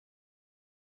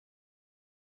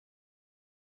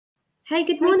Hey,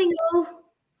 good morning, all.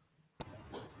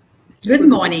 Good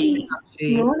morning.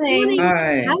 Morning.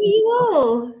 Hi. How are you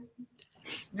all?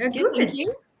 Good. Thank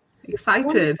you.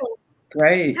 Excited. Wonderful.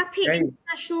 Great. Happy great.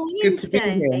 International Good Women's to be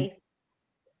here. Day.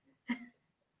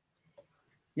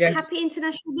 Yes. Happy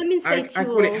International Women's Day to I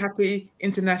all. call it Happy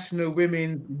International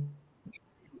Women.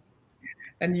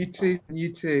 And you too. And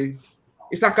you too.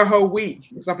 It's like a whole week.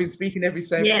 Because I've been speaking every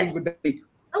single day.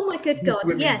 Oh my good God.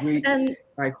 Women's Yes. Week,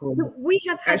 I call it. We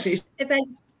have had Actually,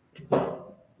 events.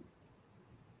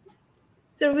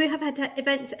 So we have had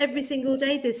events every single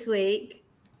day this week.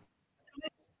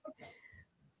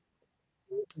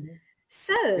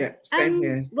 So, yeah, same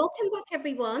here. welcome back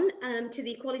everyone to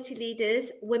the Equality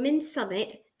Leaders Women's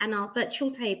Summit and our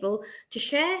virtual table to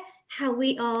share how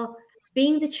we are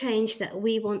being the change that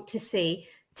we want to see.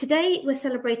 Today, we're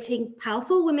celebrating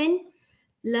powerful women,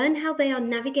 learn how they are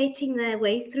navigating their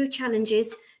way through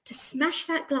challenges to smash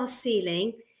that glass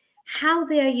ceiling, how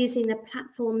they are using the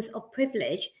platforms of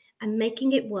privilege and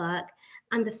making it work,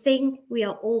 and the thing we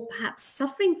are all perhaps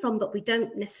suffering from, but we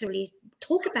don't necessarily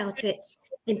talk about it,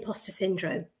 imposter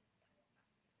syndrome.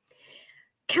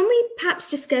 Can we perhaps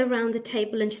just go around the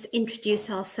table and just introduce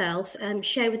ourselves,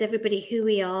 share with everybody who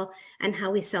we are and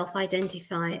how we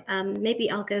self-identify?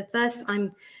 Maybe I'll go first.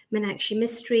 I'm Meenakshi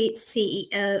Mistry,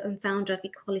 CEO and founder of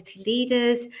Equality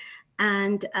Leaders,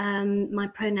 and my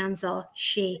pronouns are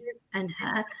she and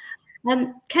her.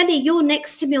 Kelly, you're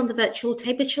next to me on the virtual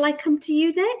table. Shall I come to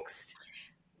you next?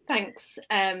 Thanks.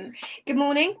 Good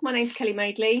morning. My name's Kelly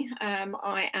Madeley.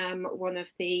 I am one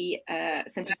of the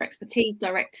Centre for Expertise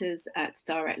directors at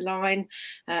Direct Line,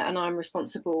 and I'm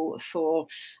responsible for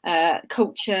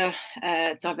culture,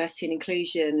 diversity and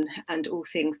inclusion, and all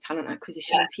things talent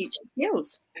acquisition and future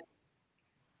skills.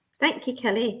 Thank you,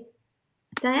 Kelly.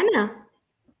 Diana.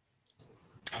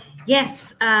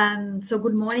 Yes. So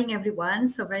good morning, everyone.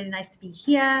 So very nice to be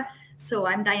here. So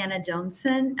I'm Diana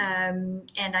Johnson,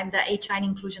 and I'm the HR and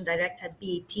Inclusion Director at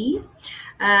BAT,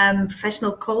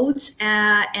 professional coach.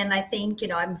 And I think,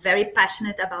 I'm very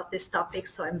passionate about this topic.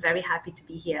 So I'm very happy to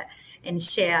be here and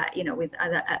share, with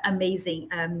other amazing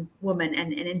women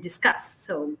and discuss.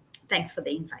 So thanks for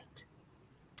the invite.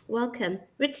 Welcome.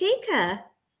 Ritika.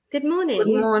 Good morning.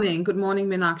 Good morning. Good morning,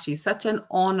 Meenakshi. Such an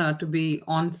honor to be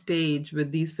on stage with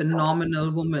these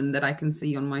phenomenal women that I can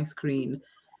see on my screen.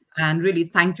 And really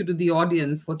thank you to the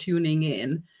audience for tuning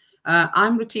in.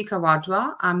 I'm Ritika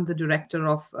Wadhwa. I'm the director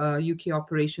of UK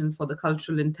operations for the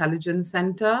Cultural Intelligence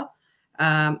Centre.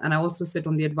 And I also sit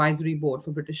on the advisory board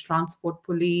for British Transport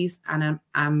Police. And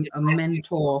I'm a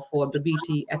mentor for the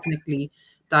BT Ethnically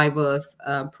Diverse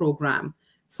program.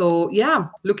 So yeah,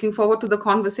 looking forward to the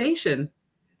conversation.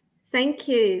 Thank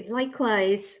you.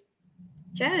 Likewise.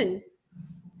 Joan.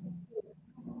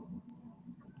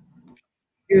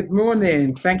 Good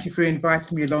morning. Thank you for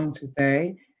inviting me along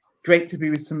today. Great to be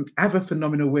with some other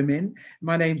phenomenal women.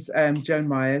 My name's Joan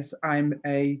Myers. I'm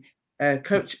a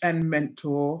coach and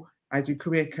mentor. I do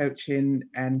career coaching,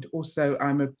 and also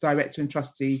I'm a director and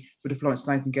trustee with the Florence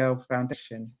Nightingale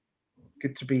Foundation.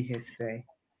 Good to be here today.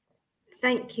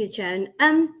 Thank you, Joan.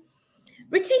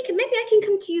 Ritika, maybe I can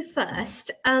come to you first.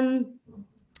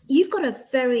 You've got a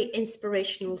very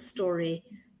inspirational story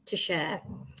to share.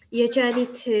 Your journey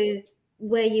to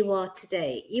where you are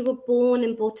today. You were born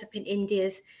and brought up in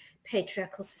India's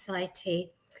patriarchal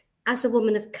society. As a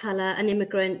woman of colour, an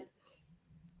immigrant,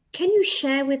 can you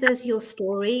share with us your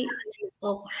story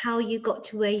of how you got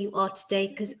to where you are today?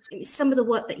 Because some of the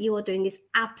work that you are doing is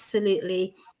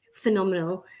absolutely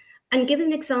phenomenal. And give us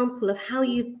an example of how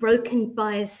you've broken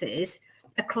biases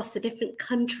across the different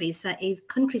countries and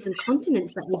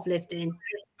continents that you've lived in.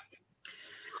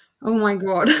 Oh my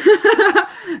God.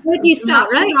 Where do you start,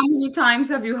 right? How many times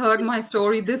have you heard my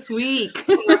story this week?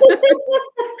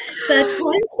 Third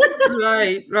time.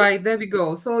 Right. There we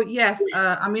go. So yes,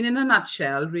 I mean, in a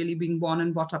nutshell, really being born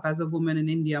and brought up as a woman in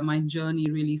India, my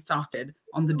journey really started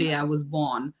on the day I was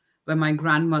born, where my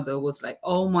grandmother was like,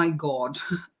 oh my God,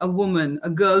 a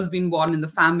girl's been born in the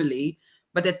family,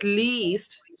 but at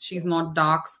least she's not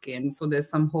dark skinned. So there's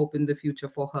some hope in the future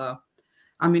for her.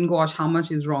 I mean, gosh, how much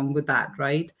is wrong with that,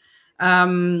 right?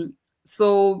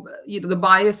 So, the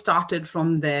bias started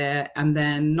from there, and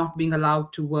then not being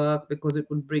allowed to work because it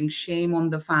would bring shame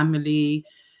on the family,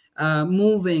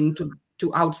 moving to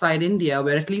outside India,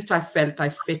 where at least I felt I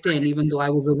fit in, even though I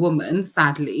was a woman,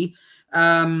 sadly.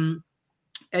 Outside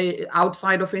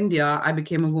of India, I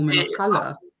became a woman of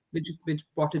color, which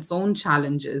brought its own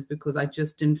challenges because I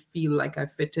just didn't feel like I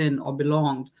fit in or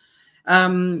belonged.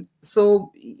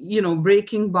 So,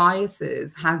 breaking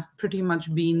biases has pretty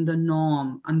much been the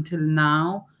norm until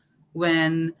now,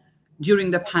 when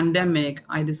during the pandemic,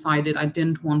 I decided I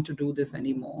didn't want to do this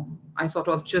anymore. I sort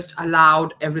of just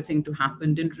allowed everything to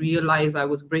happen, didn't realize I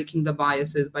was breaking the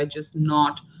biases by just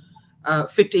not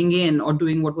fitting in or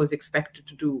doing what was expected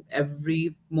to do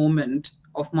every moment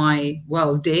of my,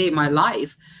 well, day, my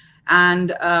life.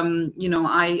 And,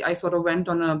 I sort of went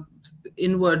on a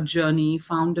inward journey,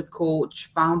 found a coach,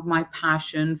 found my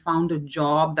passion, found a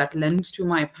job that lends to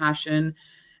my passion.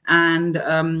 And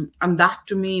that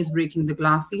to me is breaking the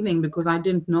glass ceiling, because I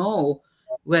didn't know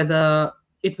whether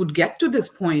it would get to this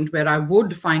point where I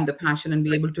would find the passion and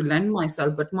be able to lend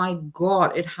myself. But my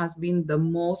God, it has been the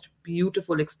most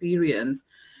beautiful experience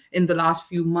in the last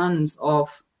few months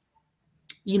of,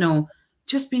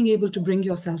 just being able to bring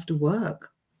yourself to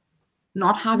work.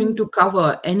 Not having to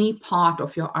cover any part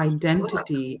of your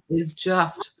identity is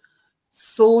just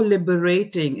so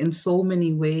liberating in so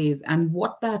many ways. And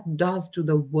what that does to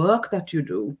the work that you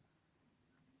do,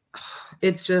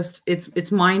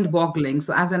 it's mind-boggling.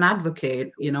 So as an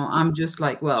advocate, I'm just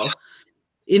like, well,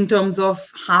 in terms of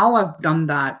how I've done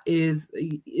that is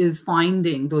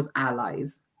finding those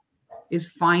allies, is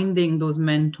finding those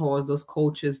mentors, those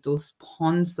coaches, those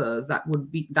sponsors that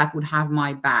would have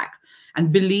my back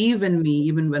and believe in me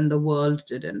even when the world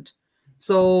didn't.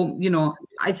 So,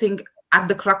 I think at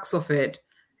the crux of it,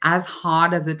 as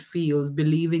hard as it feels,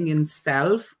 believing in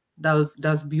self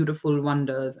does beautiful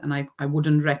wonders. And I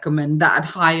wouldn't recommend that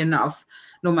high enough,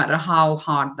 no matter how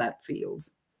hard that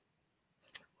feels.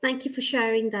 Thank you for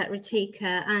sharing that,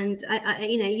 Ritika. And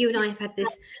you and I have had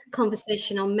this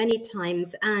conversation on many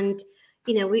times, and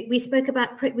we speak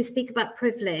about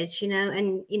privilege,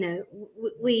 and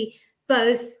we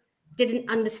both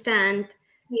didn't understand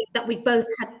that we both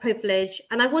had privilege.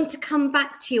 And I want to come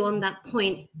back to you on that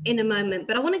point in a moment,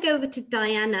 but I want to go over to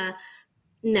Diana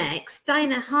next.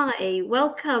 Diana, hi,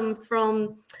 welcome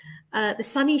from the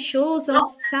sunny shores of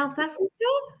South Africa.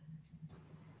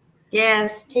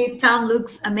 Yes, Cape Town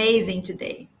looks amazing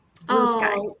today. Blue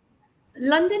skies.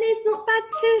 London is not bad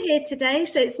too here today,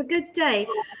 so it's a good day.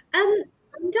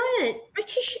 Diana,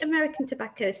 British American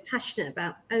Tobacco is passionate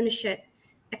about ownership,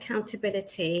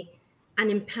 accountability, and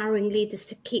empowering leaders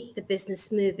to keep the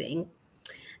business moving.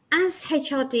 As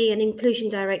HRD and Inclusion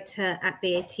Director at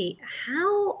BAT,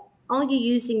 how are you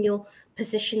using your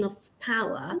position of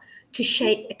power to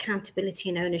shape accountability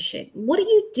and ownership? What are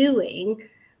you doing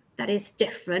that is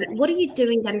different? What are you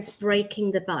doing that is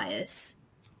breaking the bias?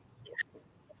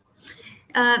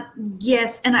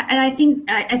 Yes, and I think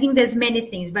there's many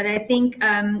things, but I think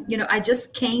I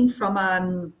just came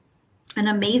from an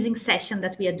amazing session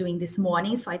that we are doing this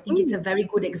morning, so I think it's a very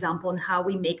good example on how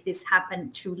we make this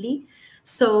happen truly.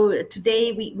 So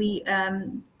today we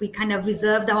kind of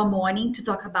reserved our morning to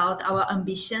talk about our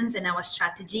ambitions and our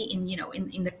strategy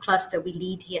in the cluster we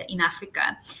lead here in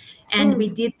Africa. And we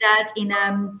did that in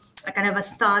a kind of a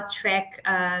Star Trek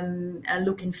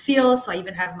look and feel. So I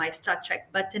even have my Star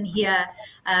Trek button here.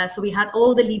 So we had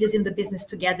all the leaders in the business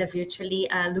together virtually,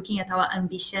 looking at our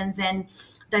ambitions, and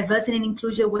diversity and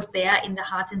inclusion was there in the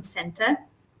heart and center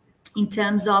in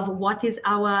terms of what is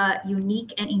our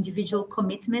unique and individual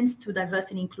commitments to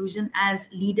diversity and inclusion as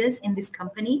leaders in this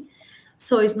company.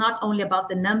 So it's not only about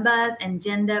the numbers and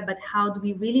gender, but how do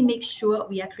we really make sure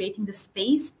we are creating the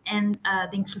space and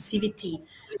the inclusivity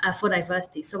for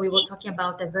diversity. So we were talking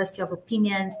about diversity of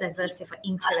opinions, diversity of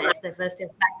interest, diversity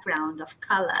of background, of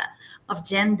color, of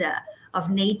gender,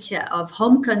 of nature, of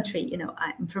home country.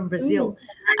 I'm from Brazil.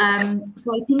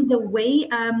 So I think the way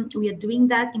we are doing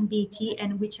that in BAT,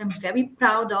 and which I'm very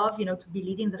proud of, to be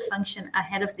leading the function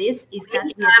ahead of this, is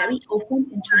that we are very open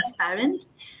and transparent.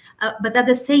 But at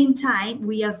the same time,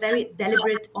 we are very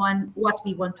deliberate on what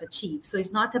we want to achieve. So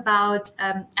it's not about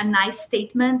a nice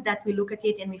statement that we look at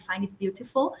it and we find it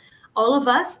beautiful. All of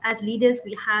us as leaders,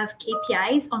 we have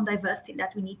KPIs on diversity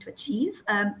that we need to achieve,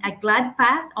 a glide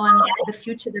path on the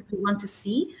future that we want to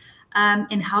see,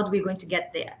 and how are we going to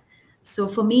get there. So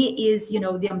for me is,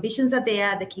 the ambitions are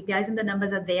there, the KPIs and the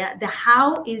numbers are there. The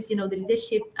how is, the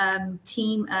leadership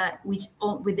team, which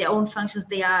with their own functions,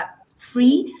 they are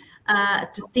free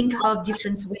to think of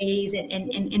different ways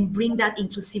and bring that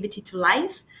inclusivity to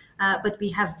life. But we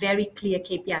have very clear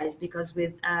KPIs, because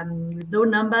with no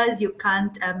numbers, you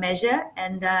can't measure.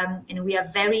 And we are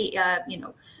very,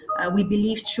 we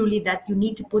believe truly that you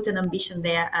need to put an ambition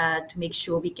there to make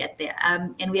sure we get there.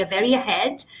 And we are very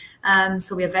ahead.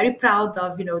 So we are very proud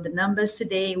of, the numbers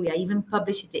today. We are even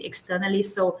publishing it externally.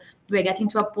 So we're getting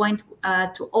to a point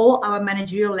to all our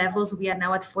managerial levels. We are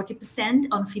now at 40%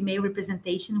 on female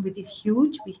representation, which is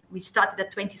huge. We started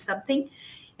at 20 something.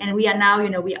 And we are now,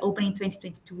 we are opening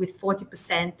 2022 with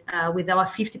 40%, with our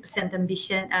 50%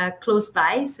 ambition close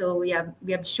by. So we are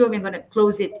sure we're going to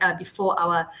close it before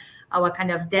our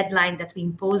kind of deadline that we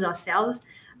impose ourselves.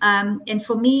 And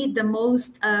for me, the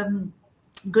most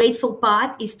grateful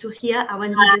part is to hear our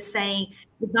leaders saying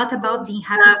it's not about being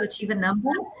happy to achieve a number,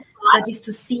 but is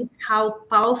to see how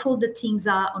powerful the teams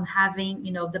are on having,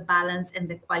 the balance and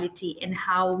the quality, and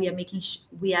how we are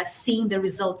we are seeing the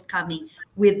results coming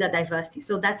with the diversity.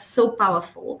 So that's so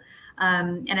powerful.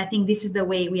 And I think this is the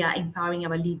way we are empowering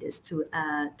our leaders to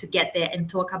get there and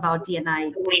talk about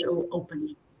D&I so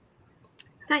openly.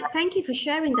 Thank you for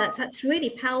sharing that. That's really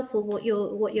powerful what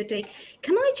you're doing.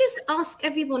 Can I just ask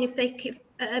everyone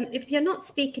if you're not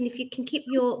speaking, if you can keep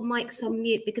your mics on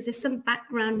mute, because there's some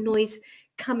background noise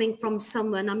coming from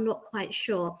someone. I'm not quite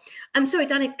sure. I'm sorry,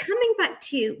 Dana, coming back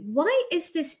to you. Why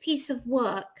is this piece of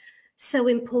work so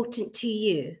important to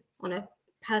you on a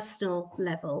personal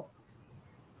level?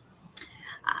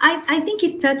 I think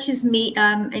it touches me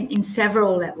in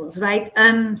several levels, right?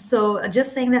 So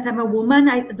just saying that I'm a woman,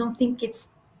 I don't think it's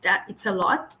a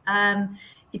lot.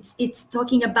 It's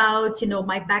talking about,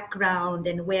 my background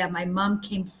and where my mom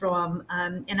came from.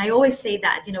 And I always say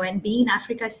that, and being in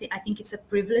Africa, I think it's a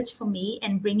privilege for me,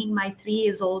 and bringing my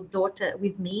 3-year-old daughter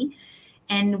with me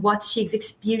and what she's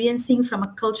experiencing from a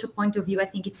culture point of view, I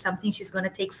think it's something she's going to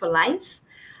take for life.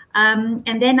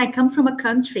 And then I come from a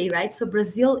country, right? So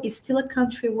Brazil is still a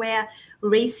country where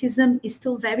racism is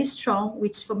still very strong,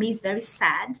 which for me is very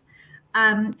sad.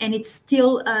 And it's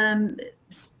still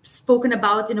spoken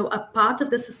about, a part of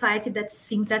the society that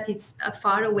seems that it's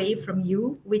far away from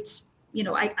you, which,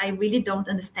 I really don't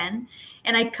understand.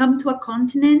 And I come to a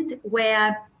continent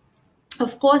where,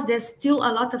 of course, there's still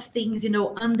a lot of things,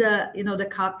 under, the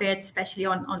carpet, especially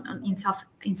in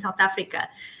South Africa.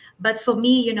 But for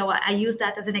me, I use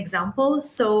that as an example.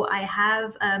 So I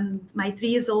have my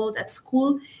 3-year-old at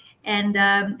school, and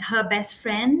her best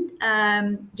friend,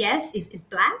 yes, is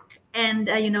Black. And,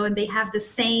 and they have the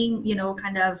same,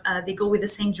 they go with the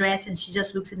same dress, and she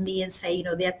just looks at me and say,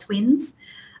 they're twins.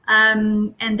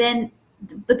 And then,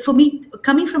 but for me,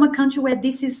 coming from a country where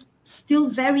this is still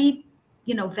very,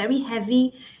 very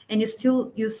heavy, and you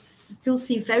still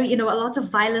see very, a lot of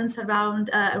violence around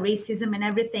racism and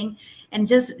everything, and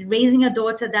just raising a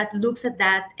daughter that looks at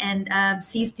that and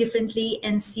sees differently,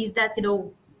 and sees that,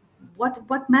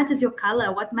 what matters your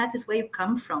color, what matters where you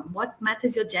come from, what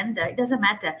matters your gender, it doesn't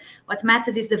matter. What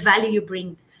matters is the value you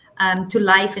bring to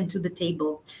life and to the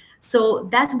table. So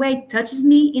that's where it touches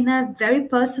me in a very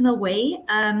personal way.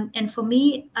 And for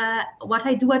me, what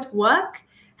I do at work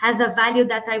has a value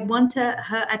that I want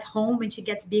her at home when she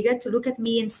gets bigger to look at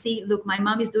me and see, look, my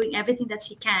mom is doing everything that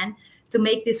she can to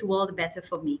make this world better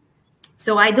for me.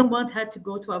 So I don't want her to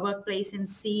go to a workplace and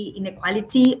see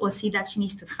inequality or see that she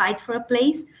needs to fight for a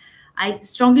place. I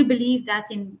strongly believe that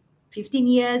in 15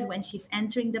 years, when she's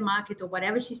entering the market or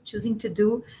whatever she's choosing to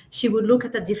do, she would look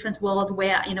at a different world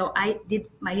where, I did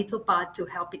my little part to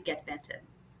help it get better.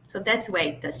 So that's where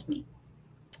it touched me.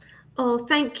 Oh,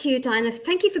 thank you, Diana.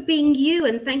 Thank you for being you,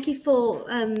 and thank you for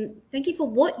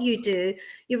what you do.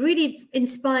 You really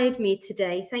inspired me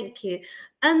today. Thank you.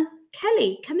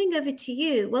 Kelly, coming over to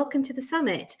you. Welcome to the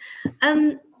summit.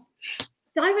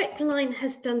 Direct Line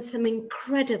has done some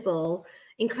incredible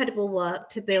work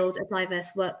to build a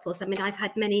diverse workforce. I mean, I've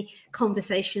had many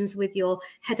conversations with your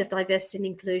head of diversity and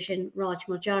inclusion, Raj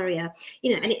Mojaria,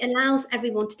 and it allows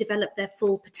everyone to develop their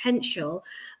full potential.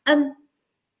 Can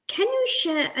you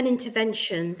share an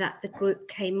intervention that the group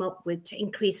came up with to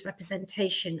increase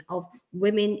representation of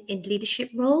women in leadership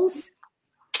roles?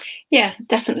 Yeah,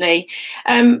 definitely.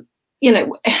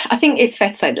 I think it's fair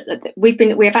to say that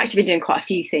we have actually been doing quite a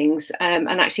few things, and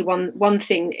actually one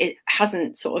thing, it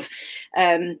hasn't sort of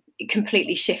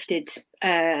completely shifted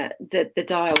the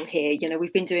dial here.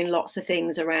 We've been doing lots of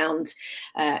things around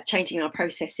changing our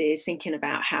processes, thinking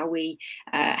about how we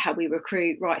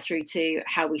recruit, right through to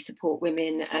how we support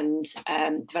women and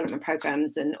development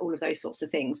programs and all of those sorts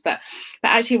of things. But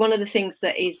actually, one of the things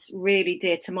that is really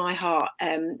dear to my heart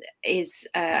is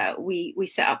we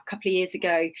set up a couple of years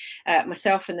ago.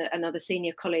 Myself and another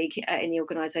senior colleague in the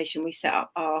organisation, we set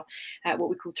up our what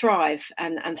we call Thrive,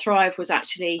 and Thrive was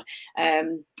actually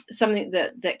something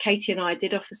that Katie and I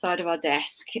did off the side of our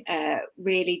desk,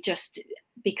 really just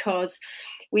because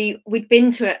we'd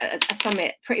been to a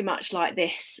summit pretty much like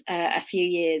this a few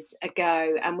years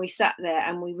ago, and we sat there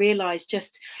and we realised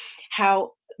just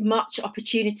how much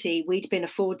opportunity we'd been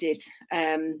afforded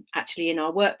actually in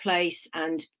our workplace,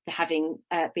 and having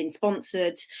been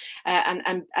sponsored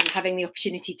and having the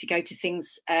opportunity to go to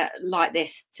things like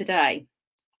this today.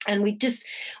 And we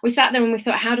sat there and we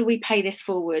thought, how do we pay this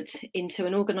forward into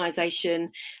an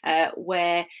organisation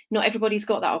where not everybody's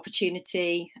got that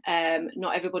opportunity,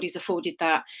 not everybody's afforded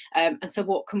that, and so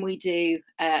what can we do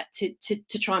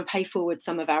to try and pay forward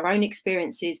some of our own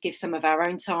experiences, give some of our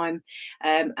own time,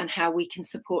 and how we can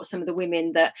support some of the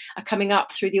women that are coming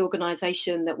up through the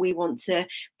organisation that we want to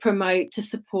promote, to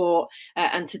support,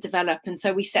 and to develop. And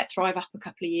so we set Thrive up a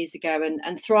couple of years ago,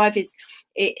 and Thrive is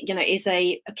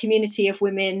a community of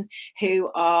women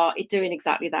who are doing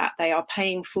exactly that. They are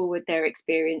paying forward their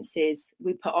experiences.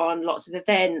 We put on lots of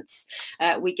events.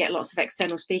 We get lots of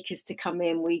external speakers to come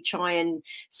in. We try and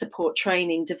support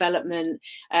training, development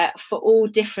for all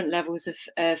different levels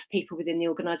of people within the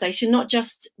organisation, not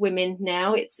just women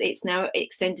now. It's now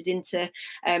extended into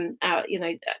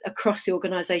across the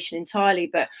organisation entirely.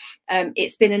 But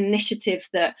it's been an initiative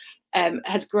that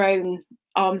has grown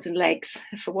arms and legs,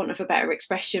 for want of a better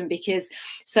expression, because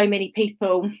so many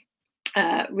people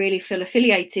really feel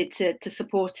affiliated to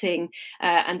supporting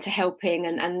and to helping,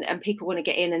 and people want to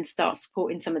get in and start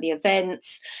supporting some of the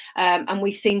events, and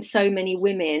we've seen so many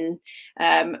women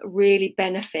really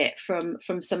benefit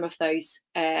from some of those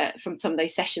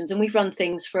sessions. And we've run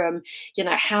things from,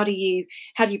 how do you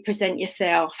present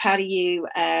yourself, how do you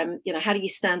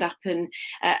stand up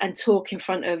and talk in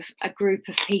front of a group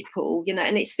of people,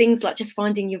 and it's things like just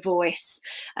finding your voice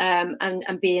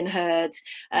and being heard,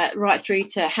 right through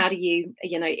to how do you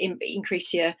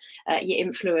increase your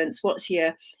influence, what's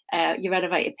your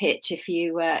elevator pitch if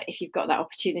you've got that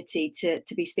opportunity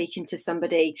to be speaking to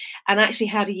somebody, and actually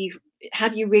how do you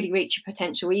really reach your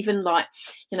potential, even like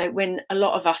when a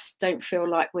lot of us don't feel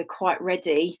like we're quite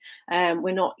ready,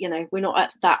 we're not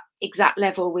at that exact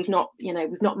level, we've not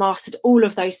mastered all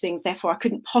of those things, therefore I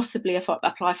couldn't possibly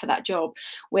apply for that job.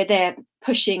 We're there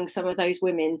pushing some of those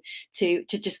women to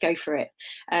just go for it,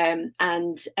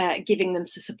 and giving them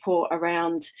some support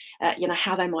around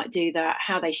how they might do that,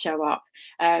 how they show up,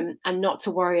 and not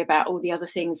to worry about all the other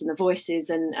things and the voices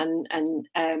and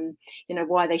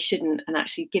why they shouldn't, and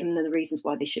actually giving them the reasons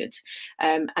why they should.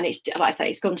 And it's, like I say,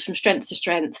 it's gone from strength to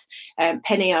strength.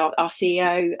 Penny, our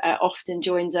CEO, often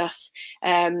joins us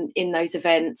in those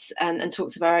events and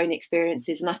talks of our own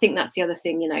experiences. And I think that's the other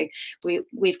thing,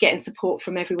 we're getting support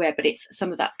from everywhere, but it's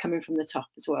some of that's coming from the top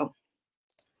as well.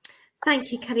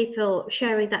 Thank you, Kelly, for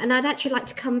sharing that. And I'd actually like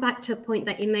to come back to a point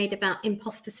that you made about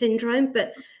imposter syndrome,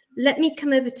 but let me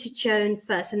come over to Joan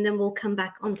first, and then we'll come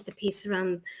back onto the piece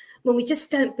around when we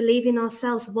just don't believe in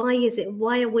ourselves. Why is it?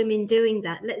 Why are women doing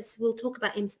that? We'll talk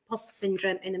about imposter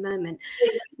syndrome in a moment.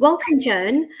 Welcome,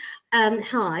 Joan.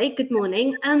 Hi, good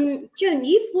morning. Joan,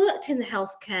 you've worked in the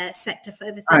healthcare sector for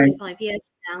over 35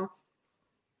 years now.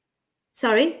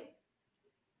 Sorry?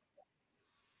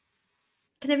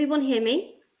 Can everyone hear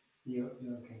me? Yeah,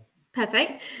 okay.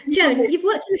 Perfect. Joan, you've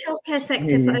worked in the healthcare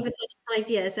sector for over 35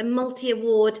 years, a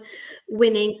multi-award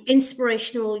winning,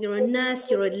 inspirational, you're a nurse,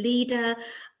 you're a leader.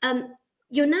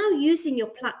 You're now using your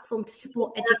platform to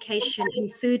support education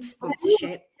and food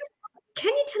sponsorship.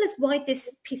 Can you tell us why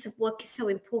this piece of work is so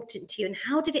important to you, and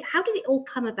how did it all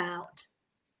come about?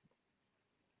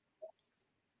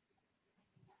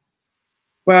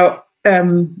 Well, as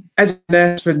a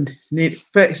nurse for nearly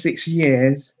 36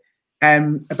 years,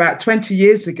 about 20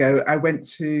 years ago, I went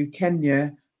to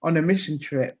Kenya on a mission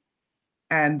trip.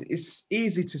 And it's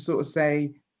easy to sort of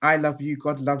say, I love you,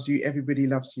 God loves you, everybody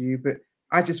loves you. But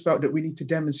I just felt that we need to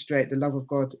demonstrate the love of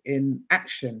God in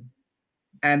action.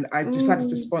 And I decided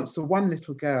to sponsor one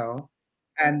little girl.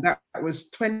 And that was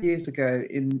 20 years ago.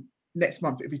 In next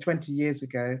month, it'll be 20 years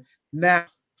ago. Now,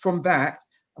 from that,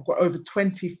 I've got over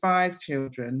 25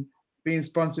 children being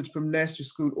sponsored from nursery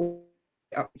school all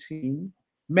the way up to 18.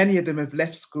 Many of them have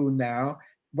left school now.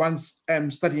 One's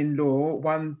studying law.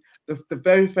 One, the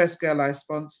very first girl I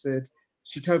sponsored,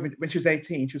 she told me when she was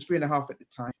 18, she was 3.5 at the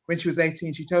time. When she was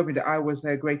 18, she told me that I was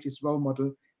her greatest role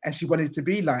model and she wanted to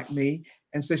be like me.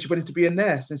 And so she wanted to be a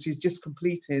nurse, and she's just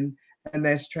completing a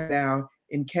nurse training now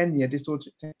in Kenya. This all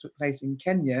took place in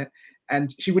Kenya,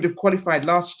 and she would have qualified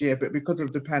last year, but because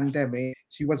of the pandemic,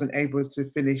 she wasn't able to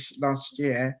finish last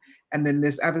year. And then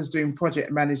there's others doing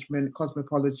project management,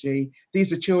 cosmetology.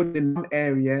 These are children in one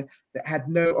area that had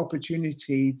no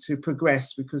opportunity to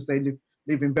progress because they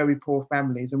live in very poor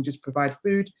families, and we just provide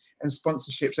food and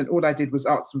sponsorships. And all I did was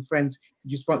ask some friends,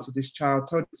 could you sponsor this child?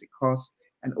 Told us it costs,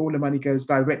 and all the money goes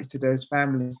directly to those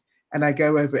families. And I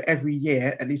go over every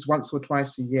year, at least once or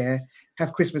twice a year,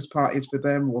 have Christmas parties for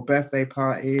them or birthday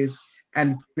parties.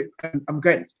 And I'm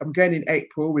going in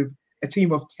April with a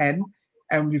team of 10,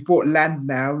 and we've bought land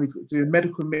now. We're doing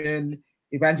medical mission,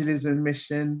 evangelism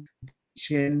mission,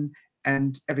 teaching,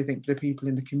 and everything for the people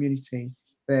in the community.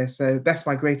 there. So that's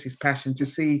my greatest passion, to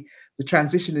see the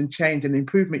transition and change and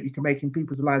improvement you can make in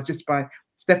people's lives just by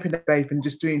stepping up faith and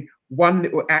just doing one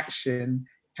little action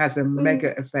has a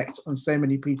mega effect on so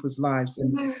many people's lives.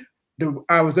 And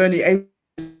I was only able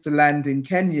to land in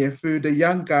Kenya through the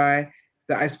young guy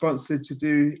that I sponsored to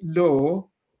do law.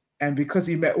 And because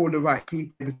he met all the right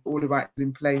people, all the right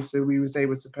in place, so we was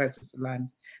able to purchase the land.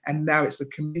 And now it's a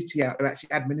committee out there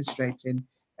actually administrating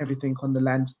everything on the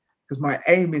land. Because my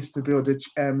aim is to build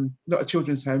not a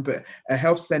children's home, but a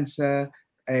health centre,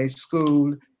 a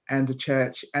school, and a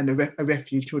church, and a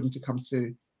refuge children to come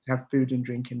to have food and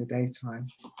drink in the daytime.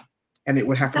 And it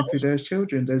will happen through those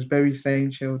children, those very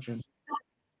same children.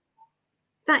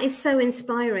 That is so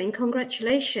inspiring.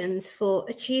 Congratulations for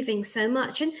achieving so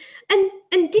much. And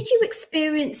did you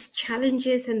experience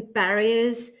challenges and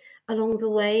barriers along the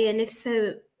way? And if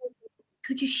so,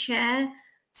 could you share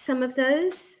some of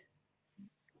those?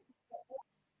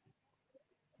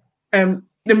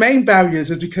 The main barriers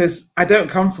were because I don't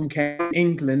come from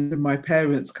England, and my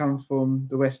parents come from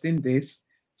the West Indies,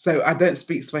 so I don't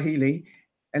speak Swahili,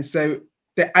 and so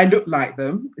I look like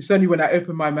them. It's only when I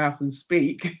open my mouth and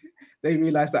speak they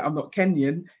realise that I'm not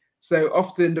Kenyan. So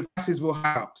often the prices will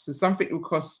high up. So something will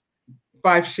cost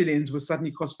 5 shillings will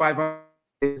suddenly cost 5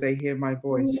 if they hear my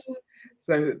voice.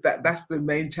 So that's the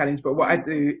main challenge. But what I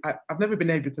do, I've never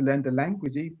been able to learn the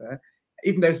language either,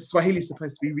 even though Swahili is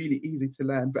supposed to be really easy to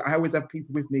learn. But I always have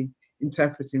people with me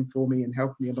interpreting for me and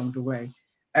helping me along the way.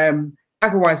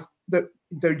 Otherwise, the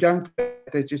young people,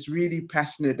 they're just really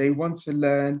passionate. They want to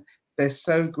learn. They're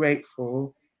so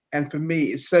grateful. And for me,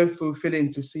 it's so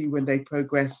fulfilling to see when they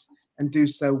progress and do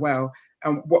so well.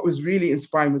 And what was really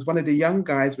inspiring was one of the young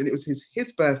guys, when it was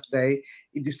his birthday,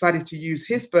 he decided to use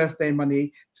his birthday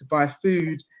money to buy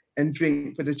food and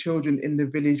drink for the children in the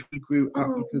village we grew up,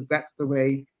 because that's the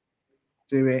way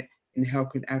to do it, in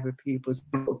helping other people,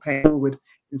 so paying forward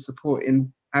in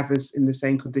supporting others in the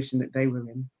same condition that they were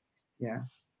in. Yeah.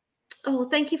 Oh,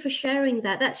 thank you for sharing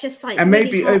that. That's just like and really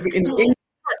maybe over in England.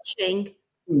 touching.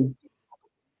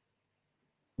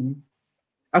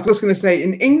 I was just going to say,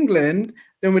 in England,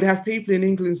 then we'd have people in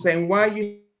England saying, why are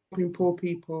you helping poor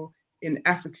people in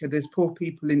Africa? There's poor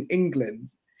people in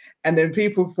England. And then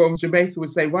people from Jamaica would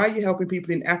say, why are you helping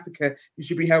people in Africa? You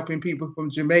should be helping people from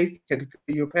Jamaica, because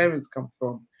your parents come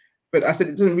from. But I said,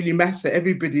 it doesn't really matter.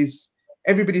 Everybody's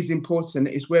important.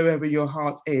 It's wherever your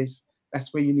heart is,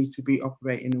 that's where you need to be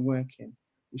operating and working.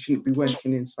 You shouldn't be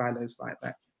working in silos like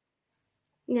that.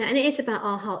 Yeah, and it is about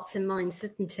our hearts and minds,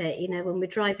 isn't it? You know, when we're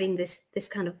driving this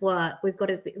kind of work,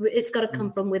 it's got to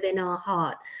come from within our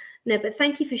heart. No, but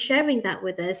thank you for sharing that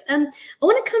with us. I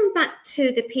want to come back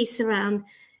to the piece around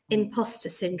imposter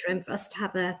syndrome for us to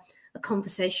have a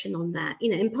conversation on that.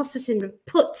 You know, imposter syndrome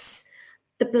puts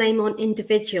the blame on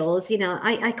individuals. You know,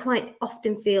 I quite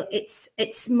often feel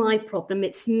it's my problem,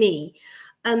 it's me.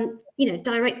 You know,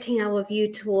 directing our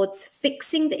view towards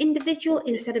fixing the individual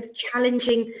instead of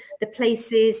challenging the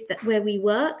places where we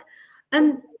work.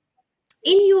 In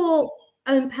your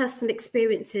own personal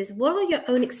experiences, what are your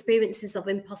own experiences of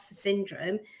imposter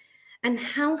syndrome, and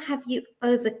how have you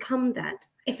overcome that,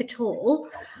 if at all,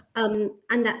 and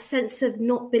that sense of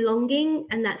not belonging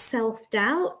and that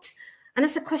self-doubt? And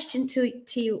that's a question to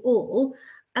you all.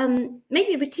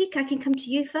 Maybe Ritika, I can come to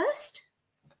you first.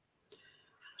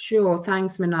 Sure.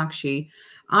 Thanks, Meenakshi.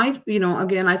 I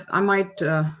want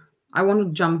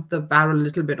to jump the barrel a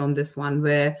little bit on this one,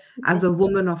 where as a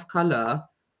woman of color,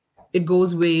 it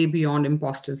goes way beyond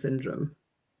imposter syndrome.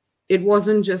 It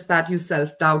wasn't just that you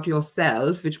self-doubt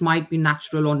yourself, which might be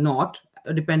natural or not,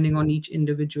 depending on each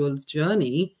individual's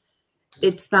journey.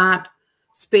 It's that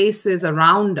spaces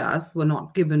around us were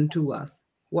not given to us.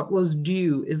 What was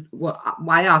due is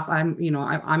why us. I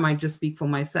might just speak for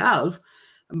myself,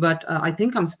 but I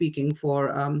think I'm speaking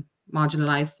for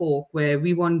marginalized folk, where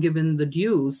we weren't given the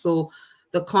dues. So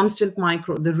the constant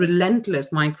the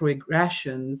relentless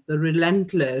microaggressions, the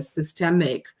relentless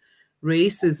systemic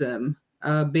racism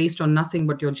based on nothing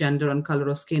but your gender and color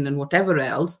of skin and whatever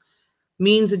else,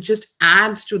 means it just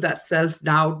adds to that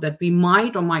self-doubt that we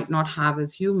might or might not have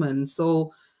as humans. So,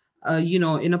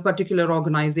 in a particular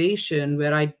organization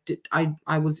where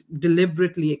I was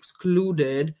deliberately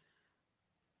excluded,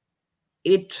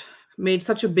 it made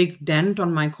such a big dent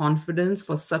on my confidence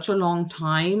for such a long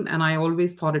time. And I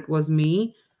always thought it was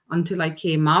me until I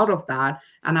came out of that.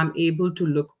 And I'm able to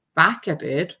look back at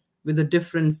it with a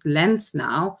different lens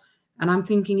now. And I'm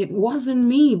thinking it wasn't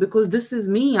me, because this is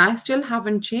me. I still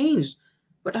haven't changed,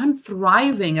 but I'm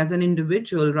thriving as an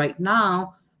individual right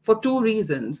now for 2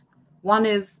 reasons. One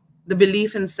is the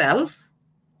belief in self,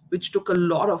 which took a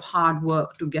lot of hard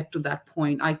work to get to that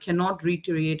point. I cannot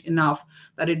reiterate enough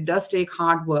that it does take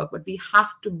hard work, but we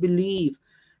have to believe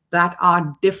that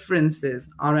our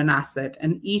differences are an asset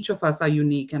and each of us are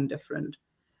unique and different.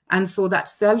 And so that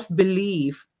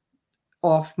self-belief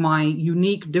of my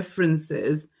unique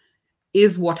differences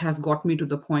is what has got me to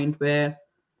the point where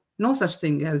no such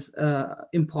thing as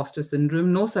imposter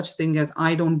syndrome, no such thing as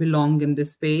I don't belong in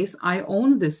this space. I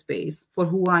own this space for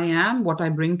who I am, what I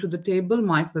bring to the table,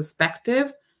 my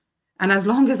perspective. And as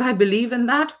long as I believe in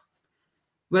that,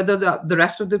 whether the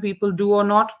rest of the people do or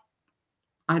not,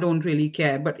 I don't really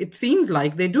care. But it seems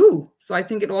like they do. So I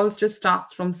think it all just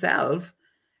starts from self.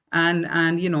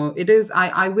 And you know, it is,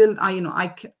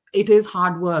 it is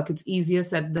hard work. It's easier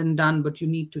said than done, but you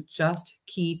need to just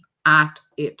keep at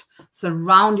it.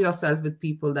 Surround yourself with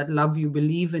people that love you,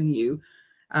 believe in you,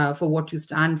 for what you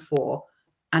stand for,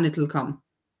 and it'll come.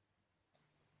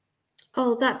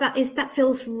 Oh, that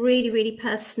feels really, really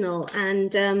personal.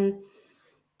 And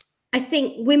I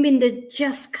think women are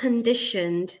just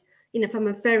conditioned, you know, from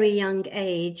a very young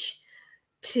age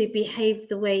to behave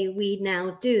the way we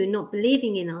now do, not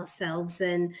believing in ourselves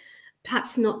and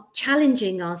perhaps not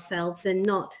challenging ourselves and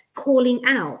not calling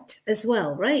out as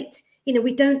well, right? You know,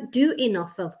 we don't do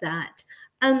enough of that.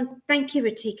 Thank you,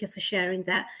 Ritika, for sharing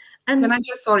that. Can I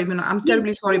just, sorry, Mina, I'm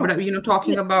terribly sorry, but you know,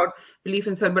 talking about belief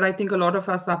in self, but I think a lot of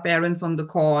us are parents on the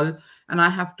call, and I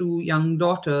have 2 young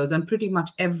daughters, and pretty much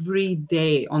every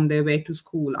day on their way to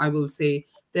school, I will say,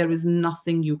 there is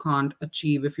nothing you can't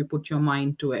achieve if you put your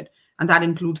mind to it. And that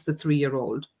includes the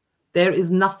 3-year-old. There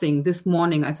is nothing. This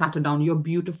morning, I sat her down. You're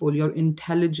beautiful. You're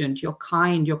intelligent. You're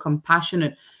kind. You're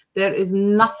compassionate. There is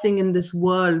nothing in this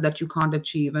world that you can't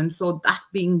achieve. And so that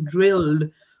being drilled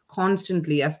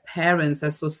constantly as parents,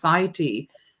 as society,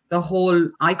 the whole,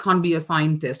 I can't be a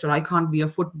scientist or I can't be a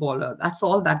footballer. That's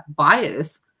all that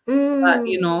bias,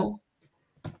 you know.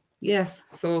 Yes.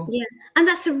 So yeah, and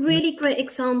that's a really great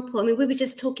example. I mean, we were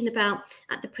just talking about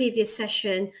at the previous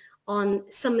session on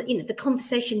some, you know, the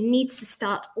conversation needs to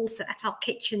start also at our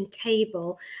kitchen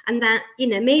table, and that, you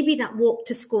know, maybe that walk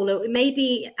to school, or it may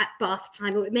be at bath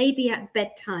time, or it may be at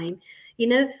bedtime, you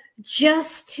know,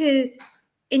 just to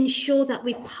ensure that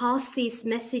we pass these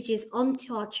messages on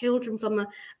to our children from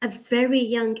a very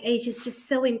young age is just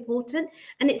so important.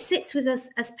 And it sits with us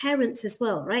as parents as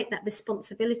well, right? That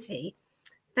responsibility.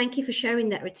 Thank you for sharing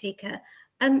that, Ritika.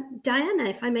 Diana,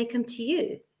 if I may come to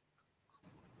you.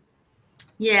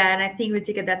 Yeah, and I think,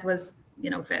 Ritika, that was,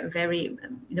 you know, very,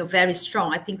 you know, very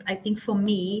strong. I think for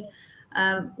me,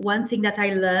 one thing that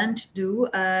I learned to do,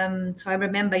 so I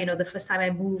remember, you know, the first time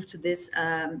I moved to this,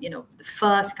 you know, the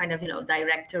first kind of, you know,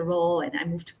 director role, and I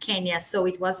moved to Kenya. So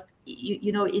it was,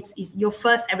 you know, it's your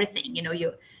first everything, you know,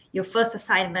 your first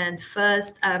assignment,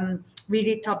 first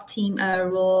really top team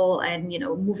role, and, you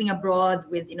know, moving abroad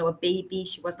with, you know, a baby.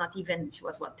 She was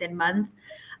what, 10 months.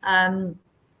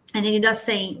 And then you're just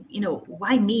saying, you know,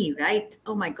 why me, right?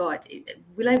 Oh my God,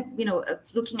 will I, you know,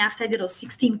 looking after, you know,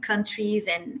 16 countries,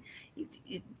 and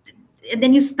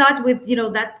then you start with, you know,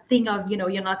 that thing of, you know,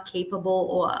 you're not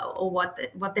capable, or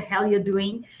what the hell you're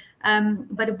doing.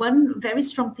 But one very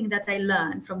strong thing that I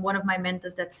learned from one of my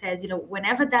mentors that says, you know,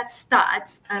 whenever that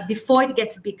starts, before it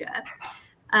gets bigger,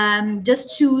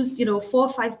 just choose, you know, 4 or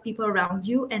 5 people around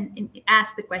you, and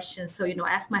ask the question. So, you know,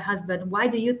 ask my husband, why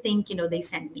do you think, you know, they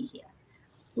sent me here?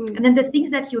 And then the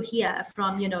things that you hear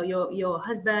from, you know, your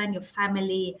husband, your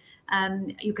family,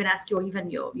 you can ask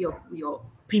your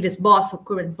previous boss or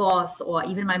current boss, or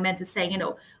even my mentor saying, you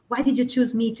know, why did you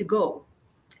choose me to go?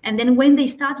 And then when they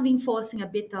start reinforcing a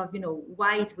bit of, you know,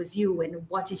 why it was you, and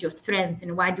what is your strength,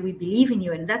 and why do we believe in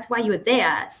you, and that's why you're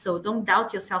there, so don't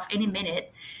doubt yourself any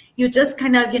minute. You just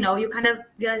kind of, you know, you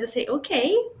guys just say,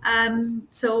 okay,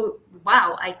 so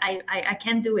wow, I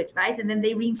can do it, right? And then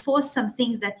they reinforce some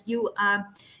things that you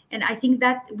and I think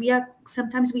that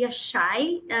sometimes we are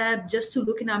shy just to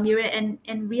look in our mirror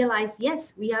and realize,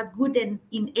 yes, we are good in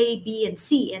A, B, and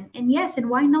C, and yes,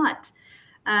 and why not?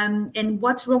 And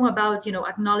what's wrong about, you know,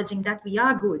 acknowledging that we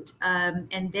are good,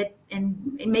 and that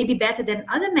and maybe better than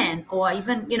other men, or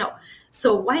even, you know,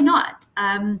 so why not?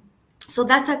 So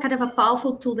that's a kind of a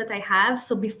powerful tool that I have.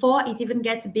 So before it even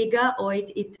gets bigger, or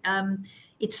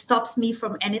it stops me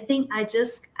from anything, I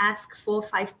just ask 4 or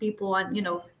 5 people, and, you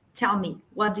know, tell me,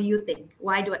 what do you think?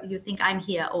 Why do you think I'm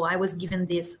here? Or I was given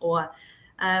this, or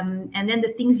and then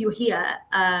the things you hear,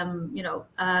 you know,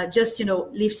 just, you know,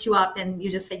 lifts you up, and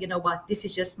you just say, you know what, this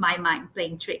is just my mind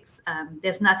playing tricks.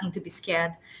 There's nothing to be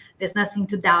scared. There's nothing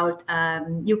to doubt.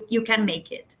 You can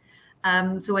make it.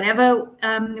 So whatever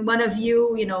one of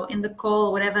you, in the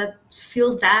call, whatever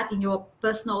feels that in your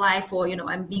personal life, or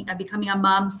I'm becoming a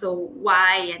mom, so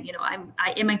why? And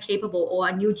I am incapable, or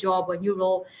a new job or a new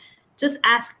role. Just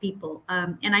ask people,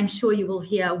 and I'm sure you will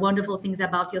hear wonderful things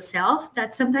about yourself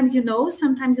that sometimes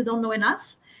sometimes you don't know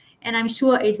enough, and I'm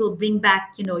sure it will bring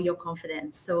back your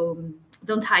confidence. So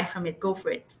don't hide from it. Go for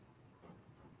it.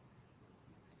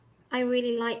 I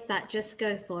really like that. Just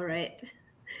go for it.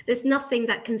 There's nothing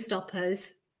that can stop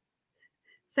us.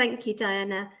 Thank you,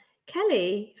 Diana.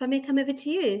 Kelly, if I may come over to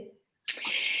you.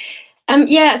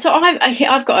 Yeah, so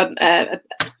I've got a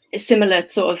similar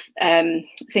sort of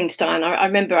thing to Diana. I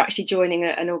remember actually joining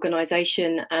an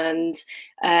organisation and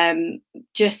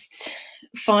just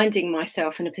finding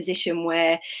myself in a position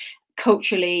where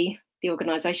culturally the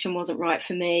organisation wasn't right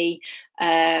for me.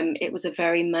 It was a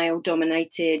very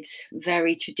male-dominated,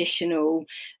 very traditional,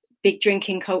 big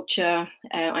drinking culture.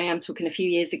 I am talking a few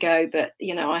years ago, but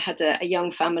I had a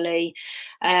young family,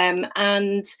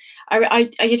 and I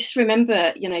just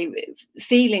remember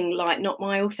feeling like not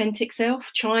my authentic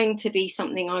self, trying to be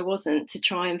something I wasn't, to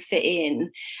try and fit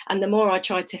in. And the more I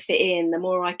tried to fit in, the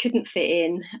more I couldn't fit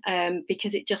in,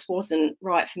 because it just wasn't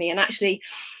right for me. And actually,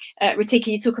 Ritika,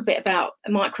 you talk a bit about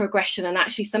microaggression, and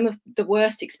actually some of the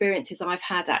worst experiences I've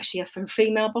had actually are from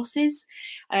female bosses,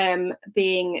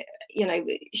 being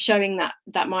showing that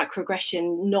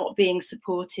microaggression, not being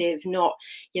supportive, not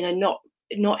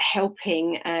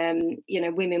helping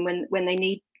women when they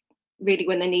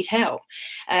need help.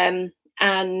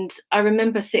 And I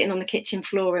remember sitting on the kitchen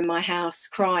floor in my house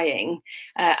crying,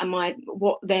 and my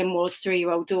what then was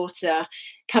 3-year-old daughter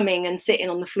coming and sitting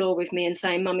on the floor with me and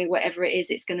saying, "Mummy, whatever it is,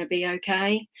 it's going to be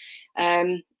okay."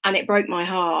 And it broke my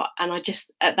heart. And I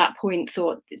just at that point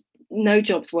thought, no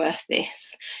job's worth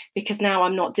this, because now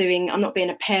I'm not being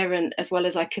a parent as well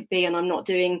as I could be, and I'm not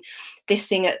doing this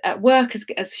thing at work as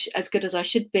good as I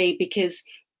should be, because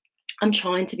I'm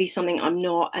trying to be something I'm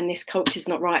not, and this culture's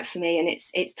not right for me, and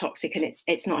it's toxic, and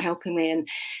it's not helping me.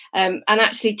 And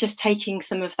actually just taking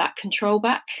some of that control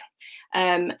back,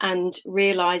 and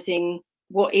realizing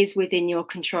what is within your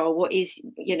control, what is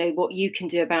what you can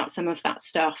do about some of that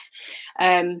stuff.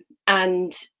 And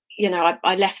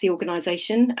I left the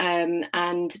organisation,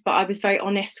 but I was very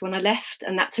honest when I left,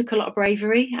 and that took a lot of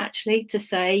bravery actually to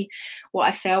say what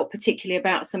I felt, particularly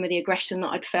about some of the aggression that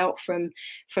I'd felt from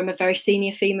a very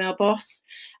senior female boss.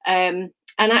 And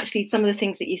actually some of the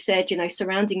things that you said,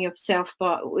 surrounding yourself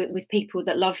with people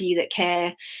that love you, that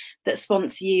care, that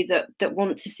sponsor you, that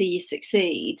want to see you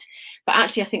succeed. But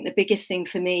actually I think the biggest thing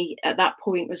for me at that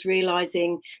point was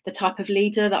realizing the type of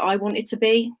leader that I wanted to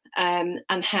be,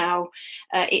 and how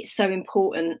it's so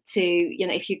important to,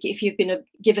 if you've been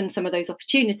given some of those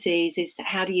opportunities, is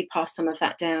how do you pass some of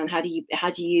that down? How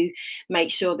do you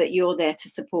make sure that you're there to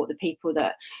support the people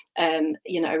that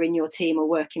are in your team or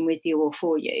working with you or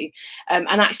for you?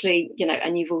 And actually,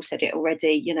 and you've all said it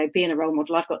already, being a role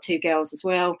model, I've got 2 girls as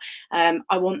well.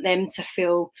 I want them to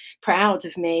feel proud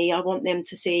of me. I want them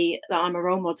to see that I'm a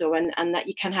role model, and that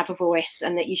you can have a voice,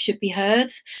 and that you should be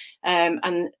heard.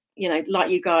 And like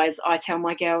you guys, I tell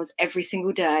my girls every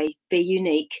single day, be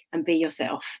unique and be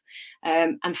yourself,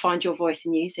 and find your voice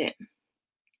and use it.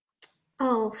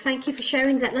 Oh, thank you for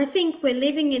sharing that. And I think we're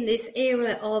living in this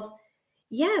era of,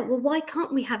 why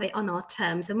can't we have it on our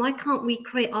terms? And why can't we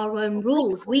create our own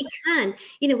rules? We can.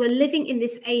 We're living in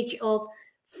this age of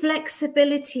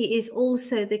flexibility is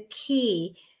also the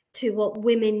key to what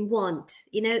women want,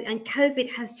 and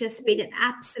COVID has just been an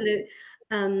absolute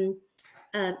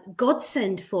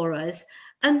godsend for us.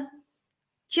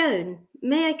 Joan,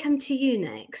 may I come to you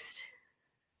next?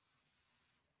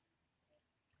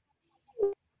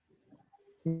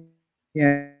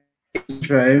 Yeah,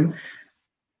 Jerome.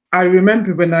 I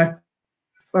remember when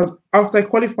after I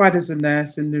qualified as a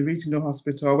nurse in the regional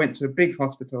hospital, I went to a big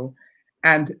hospital,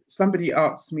 and somebody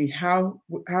asked me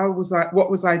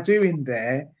what was I doing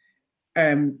there,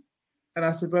 and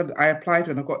I said, well, I applied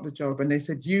when I got the job, and they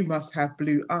said, you must have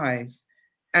blue eyes.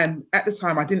 And at the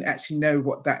time, I didn't actually know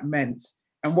what that meant.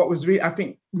 And what was I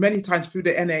think many times through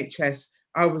the NHS,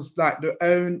 I was like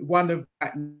one of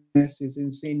black nurses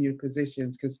in senior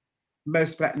positions, because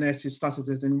most black nurses started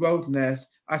as an enrolled nurse.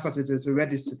 I started as a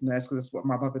registered nurse because that's what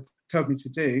my mother told me to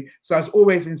do. So I was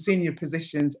always in senior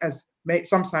positions as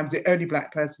sometimes the only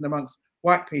black person amongst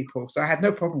white people. So I had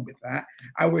no problem with that.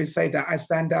 I always say that I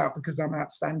stand out because I'm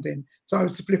outstanding. So I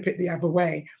was to flip it the other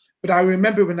way. But I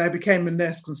remember when I became a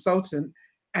nurse consultant,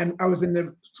 and I was in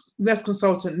the nurse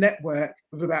consultant network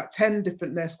with about 10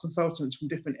 different nurse consultants from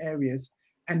different areas.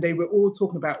 And they were all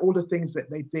talking about all the things that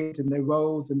they did and their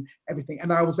roles and everything.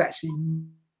 And I was actually,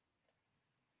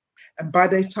 And by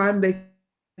the time they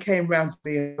came round to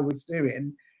me and I was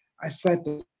doing, I said,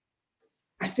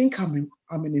 I think I'm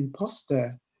an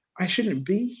imposter. I shouldn't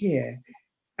be here.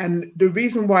 And the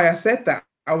reason why I said that,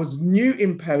 I was new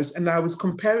in post and I was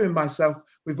comparing myself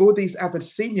with all these other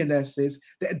senior nurses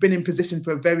that had been in position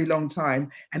for a very long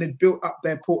time and had built up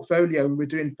their portfolio and were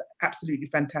doing absolutely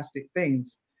fantastic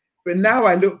things. But now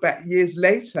I look back years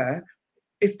later,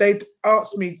 if they'd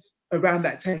asked me around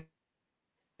that time,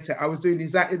 I was doing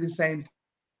exactly the same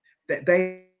that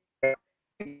they,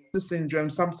 the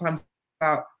syndrome sometimes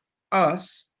about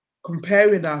us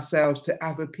comparing ourselves to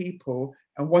other people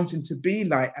and wanting to be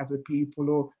like other people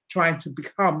or trying to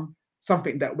become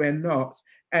something that we're not.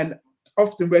 And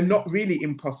often we're not really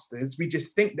imposters. We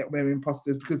just think that we're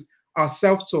imposters because our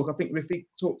self-talk, I think Rafiq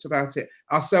talked about it,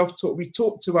 our self-talk, we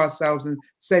talk to ourselves and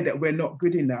say that we're not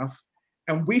good enough.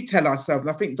 And we tell ourselves,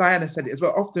 and I think Diana said it as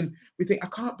well, often we think, I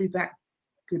can't be that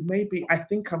good. Maybe I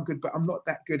think I'm good, but I'm not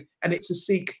that good. And it's to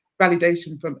seek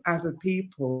validation from other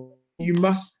people. You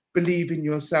must believe in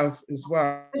yourself as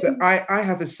well. So I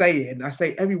have a saying, I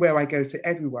say everywhere I go to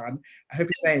everyone, I hope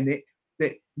you're saying it,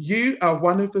 that you are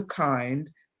one of a kind,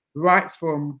 right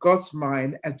from God's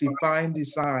mind, a divine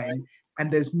design.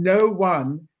 And there's no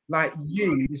one like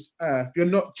you this earth. You're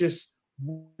not just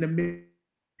one in a million.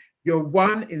 You're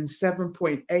 1 in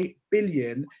 7.8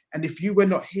 billion. And if you were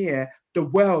not here, the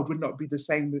world would not be the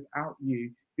same without you.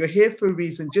 You're here for a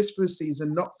reason, just for a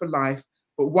season, not for life.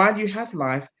 But while you have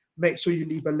life, make sure you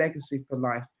leave a legacy for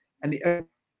life. And the only way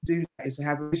to do that is to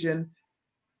have a vision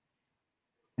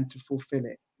and to fulfill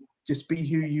it. Just be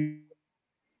who you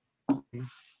are.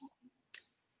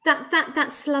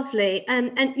 That's lovely.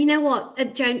 And you know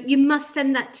what, Joan, you must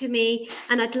send that to me,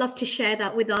 and I'd love to share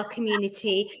that with our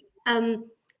community. And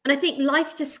I think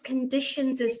life just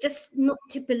conditions us just not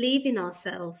to believe in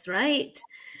ourselves, right?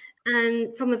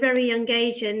 And from a very young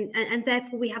age, and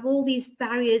therefore we have all these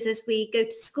barriers as we go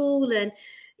to school and,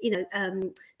 you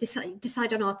know,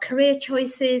 decide on our career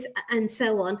choices and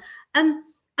so on.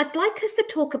 I'd like us to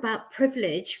talk about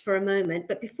privilege for a moment,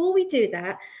 but before we do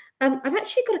that, I've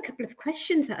actually got a couple of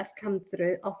questions that have come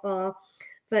through off our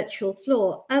virtual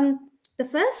floor. The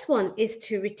first one is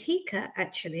to Ritika,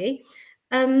 actually.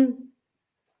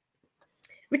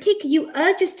 Ritika, you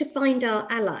urge us to find our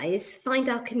allies, find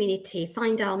our community,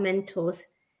 find our mentors.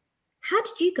 How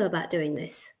did you go about doing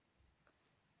this?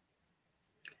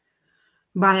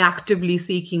 By actively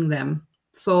seeking them.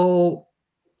 So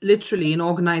literally in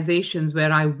organizations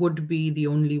where I would be the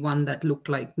only one that looked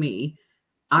like me,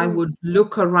 I would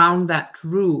look around that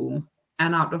room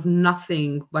and out of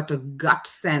nothing but a gut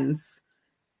sense,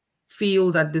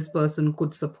 feel that this person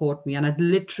could support me. And I'd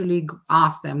literally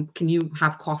ask them, can you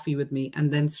have coffee with me?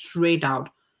 And then straight out,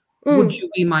 would you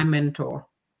be my mentor?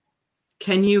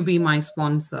 Can you be my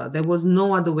sponsor? There was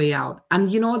no other way out.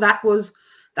 And you know, that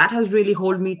has really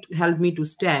held me to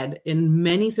stead in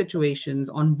many situations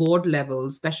on board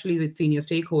levels, especially with senior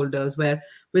stakeholders, where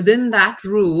within that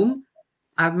room,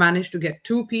 I've managed to get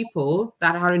 2 people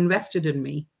that are invested in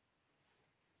me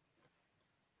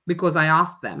because I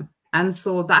asked them. And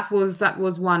so that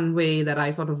was one way that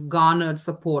I sort of garnered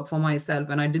support for myself,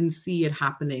 and I didn't see it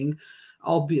happening,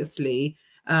 obviously.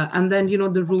 And then, you know,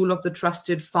 the rule of the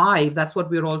trusted 5, that's what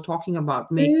we're all talking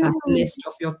about. Make that list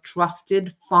of your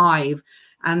trusted 5.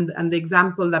 And the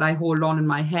example that I hold on in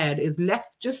my head is,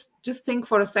 let's just think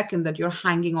for a second that you're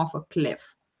hanging off a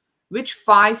cliff. Which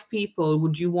 5 people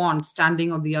would you want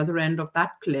standing on the other end of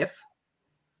that cliff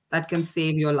that can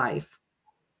save your life?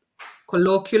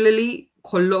 Colloquially,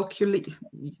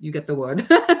 you get the word,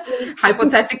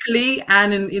 hypothetically,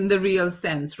 and in the real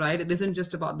sense, right? It isn't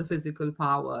just about the physical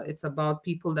power. It's about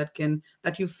people that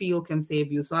you feel can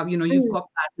save you. So, you know, you've got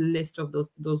that list of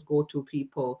those go-to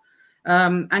people.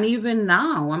 And even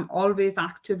now, I'm always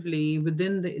actively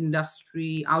within the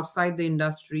industry, outside the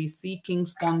industry, seeking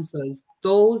sponsors,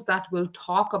 those that will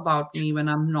talk about me when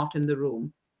I'm not in the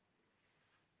room.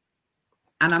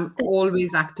 And I'm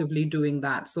always actively doing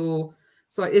that. So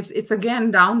it's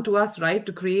again down to us, right,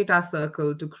 to create our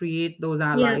circle, to create those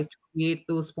allies, to create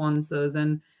those sponsors,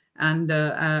 and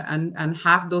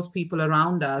have those people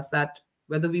around us that,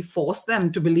 whether we force them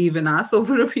to believe in us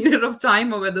over a period of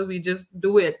time or whether we just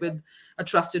do it with a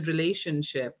trusted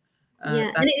relationship.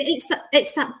 And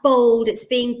it's that bold, it's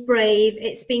being brave,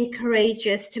 it's being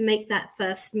courageous to make that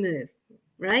first move,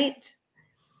 right?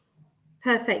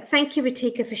 Perfect. Thank you,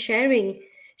 Ritika, for sharing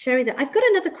that. I've got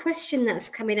another question that's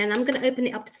coming in. I'm going to open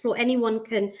it up to the floor. Anyone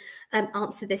can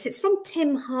answer this. It's from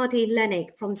Tim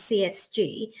Hardy-Lennox from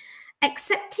CSG.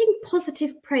 Accepting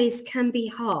positive praise can be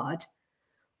hard.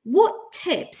 What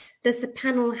tips does the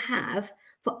panel have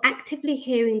for actively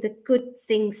hearing the good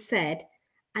things said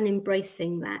and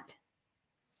embracing that?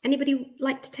 Anybody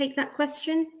like to take that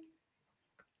question?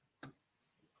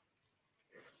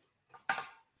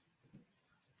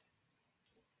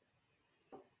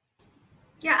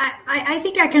 Yeah, I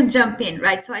think I can jump in,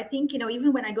 right? So I think,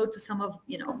 even when I go to some of,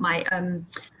 my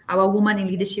our woman in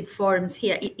leadership forums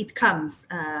here, it comes,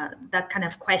 that kind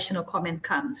of question or comment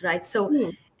comes, right? So,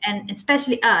 and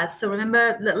especially us. So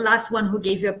remember the last one who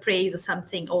gave you a praise or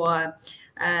something, or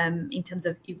in terms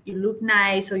of you look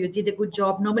nice or you did a good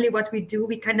job. Normally what we do,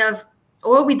 we kind of,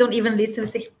 or we don't even listen, we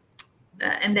say,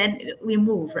 and then we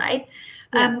move, right?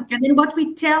 Yeah. And then what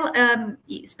we tell,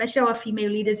 especially our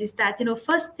female leaders, is that,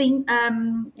 first thing,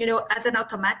 as an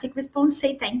automatic response,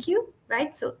 say thank you,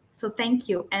 right? So thank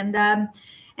you. And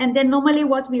then normally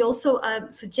what we also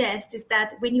suggest is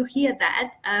that when you hear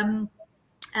that,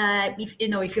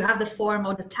 if you have the form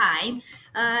or the time,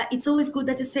 it's always good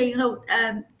that you say,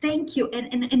 thank you.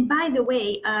 And by the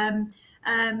way,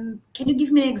 can you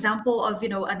give me an example of,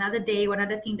 another day or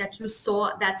another thing that you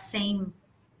saw that same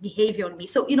behavior on me?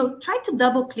 So, try to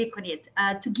double click on it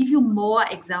to give you more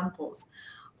examples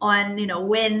on,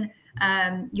 when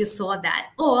you saw that.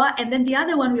 And then the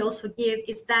other one we also give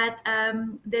is that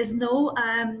there's no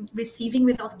receiving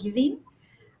without giving.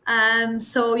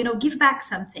 So, give back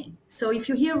something. So if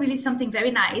you hear really something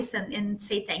very nice and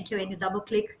say thank you and you double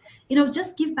click,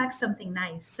 just give back something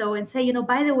nice. So, and say,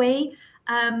 by the way,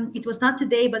 it was not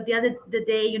today, but the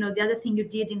day, the other thing you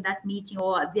did in that meeting,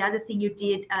 or the other thing you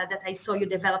did that I saw you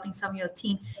developing some of your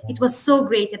team, it was so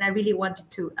great. And I really wanted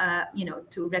to,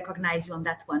 to recognize you on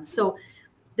that one. So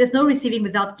there's no receiving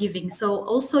without giving. So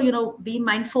also, be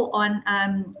mindful on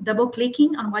double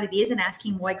clicking on what it is and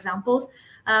asking more examples,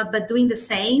 but doing the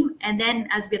same. And then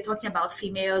as we're talking about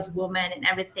females, women and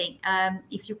everything,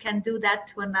 if you can do that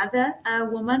to another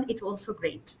woman, it's also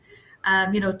great,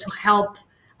 to help,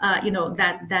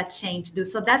 that change do.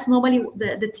 So that's normally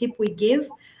the tip we give.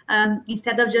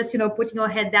 Instead of just, putting your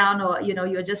head down, or,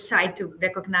 you're just shy to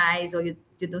recognize, or you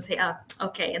don't say, oh,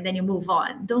 okay, and then you move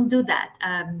on. Don't do that.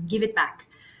 Give it back.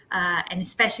 And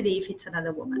especially if it's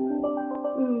another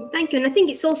woman. Thank you. And I think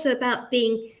it's also about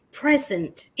being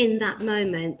present in that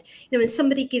moment. When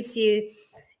somebody gives you,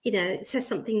 says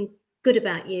something good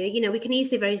about you, we can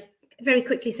easily very, very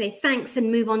quickly say thanks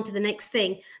and move on to the next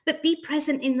thing, but be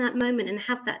present in that moment and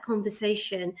have that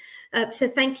conversation. So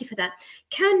thank you for that.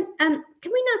 Can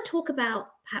we now talk about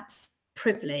perhaps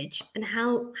privilege and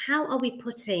how are we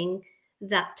putting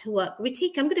that to work?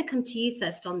 Ritika, I'm going to come to you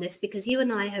first on this, because you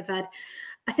and I have had,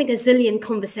 I think, a zillion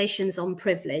conversations on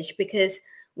privilege, because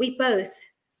we both,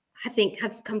 I think,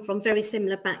 have come from very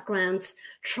similar backgrounds,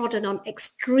 trodden on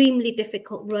extremely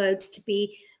difficult roads to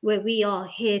be where we are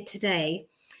here today.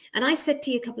 And I said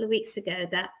to you a couple of weeks ago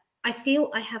that I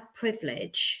feel I have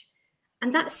privilege,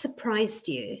 and that surprised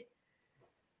you,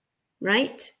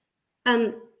 right?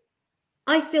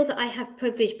 I feel that I have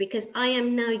privilege because I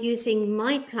am now using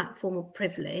my platform of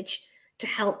privilege to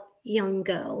help young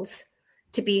girls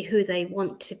to be who they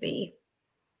want to be.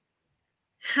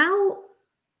 How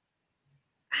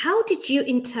did you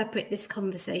interpret this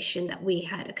conversation that we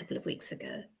had a couple of weeks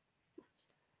ago?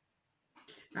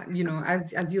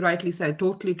 As you rightly said,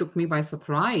 totally took me by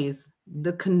surprise.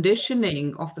 The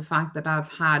conditioning of the fact that I've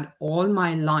had all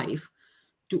my life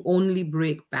to only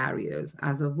break barriers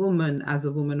as a woman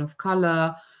of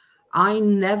color. I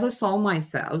never saw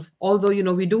myself, although,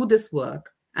 we do this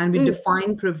work and we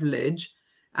define privilege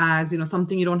as,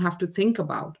 something you don't have to think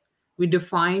about. We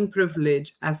define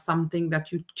privilege as something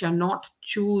that you cannot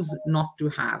choose not to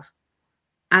have.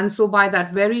 And so by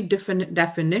that very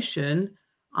definition,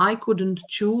 I couldn't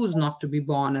choose not to be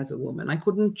born as a woman. I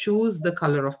couldn't choose the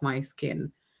color of my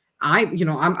skin.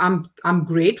 I'm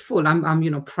grateful.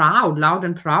 I'm proud, loud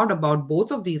and proud about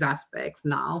both of these aspects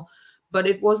now, but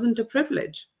it wasn't a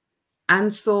privilege.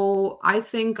 And so I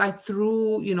think I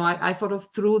threw, I sort of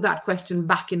threw that question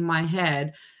back in my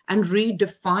head and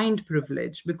redefined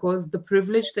privilege, because the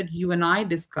privilege that you and I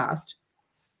discussed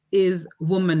is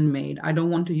woman-made. I don't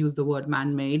want to use the word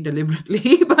man-made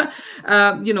deliberately, but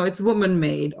it's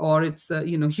woman-made, or it's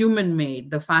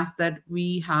human-made. The fact that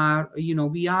we are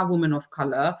women of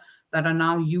color that are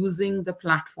now using the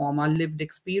platform, our lived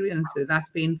experiences, as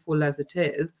painful as it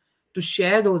is, to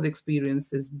share those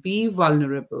experiences, be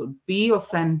vulnerable, be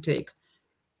authentic,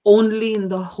 only in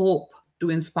the hope to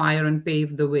inspire and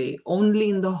pave the way, only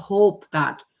in the hope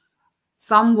that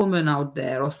some woman out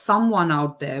there or someone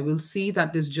out there will see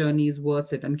that this journey is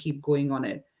worth it and keep going on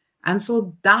it. And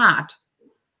so that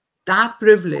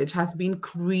privilege has been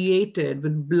created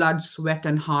with blood, sweat,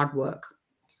 and hard work.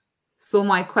 So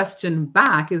my question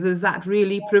back is that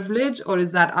really privilege, or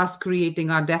is that us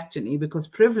creating our destiny? Because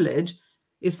privilege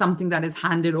is something that is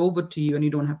handed over to you and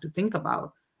you don't have to think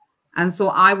about. And so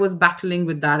I was battling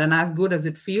with that. And as good as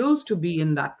it feels to be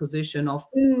in that position of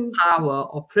power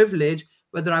or privilege,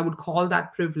 whether I would call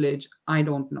that privilege, I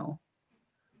don't know.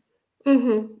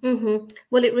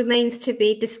 Well, it remains to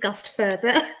be discussed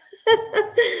further.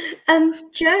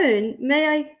 Joan, may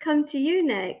I come to you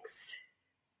next?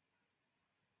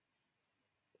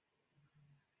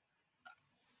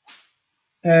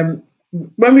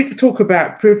 When we talk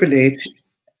about privilege,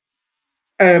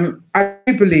 I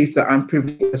do believe that I'm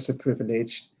privileged to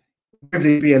privileged. We're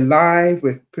privileged to be alive,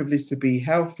 we're privileged to be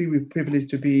healthy, we're privileged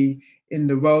to be in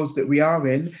the roles that we are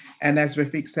in. And as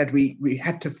Rafiq said, we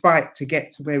had to fight to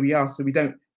get to where we are, so we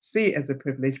don't see it as a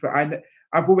privilege. But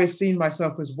I've always seen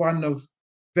myself as one of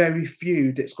very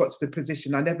few that's got to the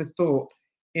position. I never thought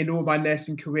in all my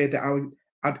nursing career that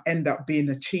I'd end up being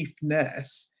a chief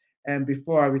nurse. And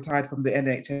before I retired from the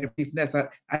NHS, chief nurse,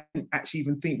 I didn't actually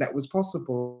even think that was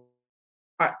possible.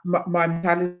 My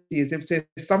mentality is, if there's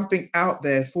something out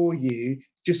there for you,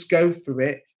 just go for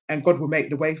it and God will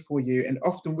make the way for you. And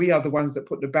often we are the ones that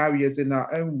put the barriers in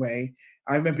our own way.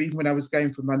 I remember even when I was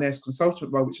going for my nurse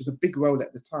consultant role, which was a big role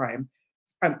at the time,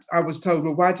 and I was told,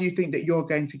 well, why do you think that you're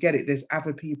going to get it? There's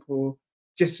other people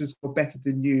just as or better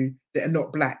than you that are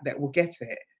not Black that will get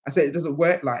it. I said, it doesn't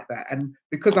work like that. And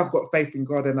because I've got faith in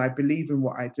God and I believe in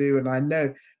what I do, and I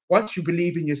know once you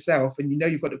believe in yourself and you know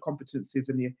you've got the competencies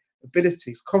and the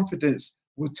abilities, confidence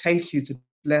will take you to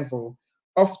level.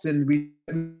 Often we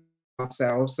doubt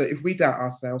ourselves. So if we doubt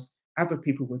ourselves, other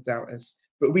people will doubt us.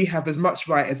 But we have as much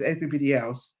right as everybody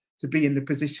else to be in the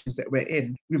positions that we're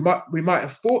in. We might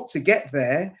have fought to get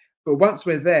there, but once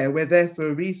we're there for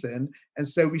a reason. And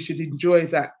so we should enjoy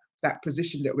that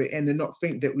position that we're in and not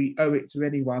think that we owe it to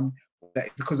anyone that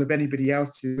because of anybody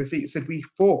else. Rafiq said we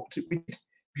fought.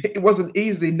 It wasn't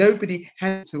easy. Nobody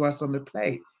handed to us on the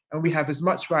plate. And we have as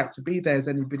much right to be there as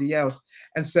anybody else.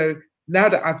 And so now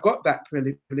that I've got that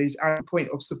privilege, I'm at the point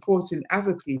of supporting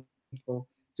other people.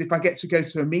 So if I get to go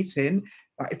to a meeting,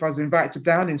 like if I was invited to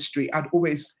Downing Street, I'd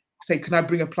always say, can I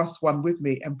bring a +1 with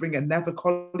me and bring another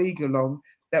colleague along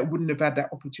that wouldn't have had that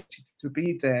opportunity to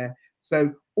be there?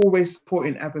 So always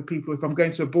supporting other people. If I'm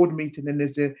going to a board meeting and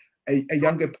there's a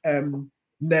younger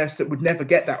nurse that would never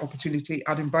get that opportunity,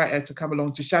 I'd invite her to come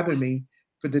along to shadow me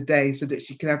for the day so that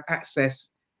she can have access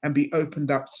and be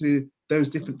opened up to those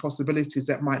different possibilities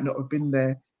that might not have been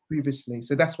there previously.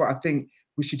 So that's what I think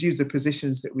we should use the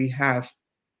positions that we have,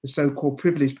 the so-called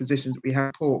privileged positions that we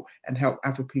have, and help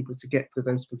other people to get to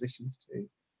those positions too.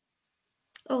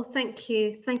 Oh, thank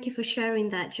you. Thank you for sharing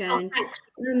that, Joan.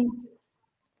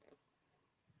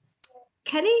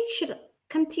 Kelly, should I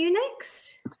come to you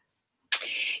next?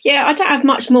 Yeah, I don't have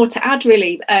much more to add,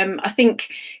 really. I think,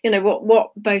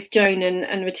 what both Joan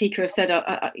and Ratika have said,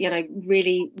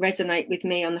 really resonate with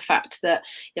me on the fact that,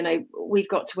 we've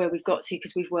got to where we've got to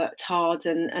because we've worked hard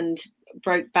and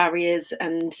broke barriers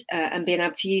and being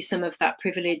able to use some of that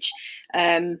privilege,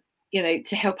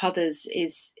 to help others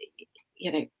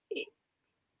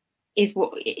is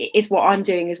what I'm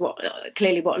doing, is what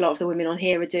clearly what a lot of the women on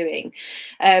here are doing.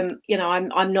 I'm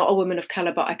not a woman of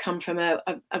colour, but I come from a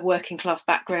working class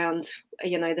background.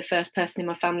 The first person in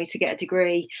my family to get a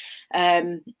degree,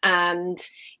 and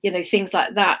things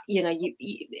like that.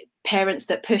 Parents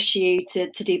that push you to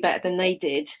do better than they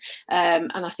did, and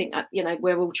I think that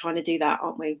we're all trying to do that,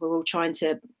 aren't we? We're all trying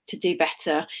to do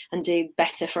better and do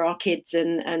better for our kids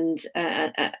and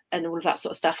all of that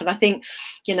sort of stuff. And I think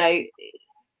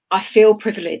I feel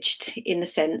privileged in the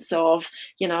sense of,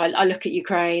 I look at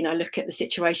Ukraine, I look at the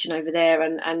situation over there,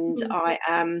 and I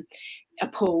am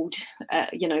appalled,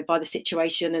 by the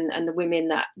situation and the women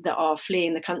that are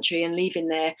fleeing the country and leaving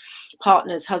their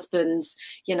partners, husbands,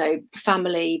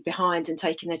 family behind and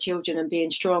taking their children and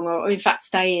being strong, or in fact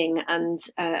staying and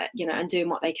and doing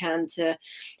what they can to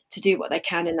do what they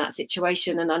can in that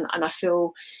situation. And I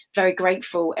feel very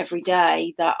grateful every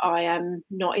day that I am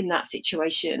not in that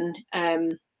situation.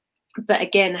 But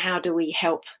again, how do we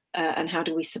help and how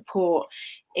do we support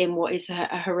in what is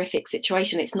a horrific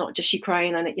situation? It's not just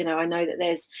Ukraine, and I know that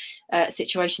there's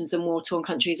situations in war-torn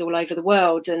countries all over the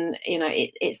world, and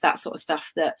it's that sort of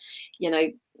stuff that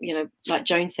like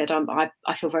Joan said, I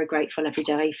feel very grateful every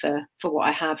day for what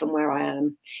I have and where I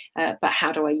am. But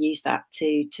how do I use that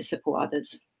to support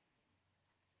others?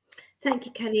 Thank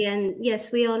you, Kelly. And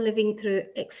yes, we are living through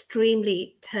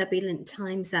extremely turbulent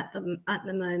times at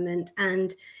the moment,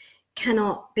 and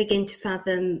cannot begin to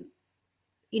fathom,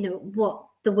 what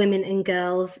the women and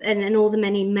girls and all the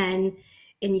many men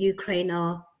in Ukraine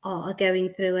are going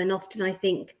through. And often I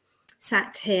think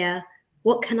sat here.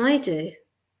 What can I do?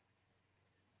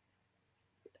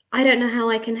 I don't know how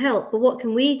I can help, but what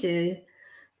can we do?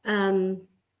 Thank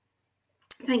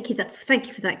you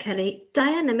for that, Kelly.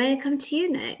 Diana, may I come to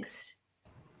you next?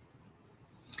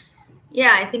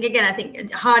 Yeah, I think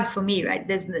it's hard for me, right?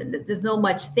 There's no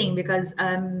much thing because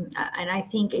and I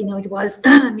think it was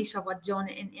Misha what John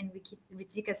and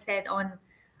Ritika said on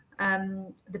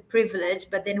the privilege,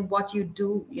 but then what you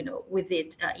do with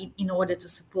it in order to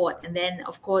support, and then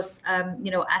of course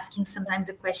asking sometimes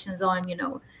the questions on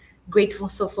grateful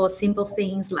for simple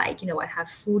things like I have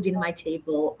food in my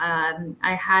table,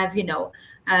 I have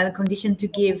condition to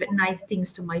give nice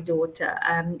things to my daughter,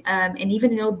 and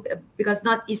even because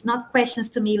it's not questions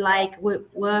to me like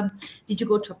did you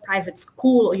go to a private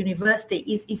school or university,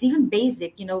 is even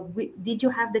basic, did you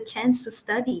have the chance to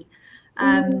study,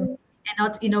 and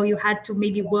not you had to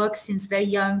maybe work since very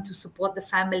young to support the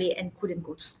family and couldn't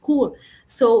go to school.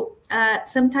 So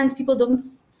sometimes people don't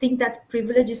think that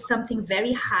privilege is something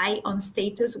very high on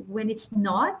status when it's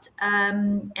not,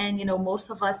 and most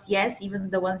of us, yes,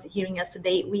 even the ones hearing us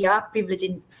today, we are privileged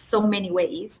in so many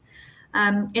ways,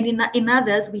 and in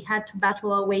others we had to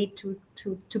battle our way to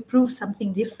prove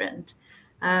something different.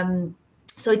 So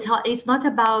it's not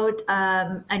about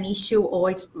an issue or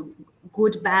it's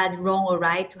good, bad, wrong, or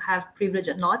right to have privilege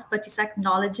or not, but it's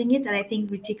acknowledging it. And I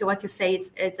think, Ritika, what you say,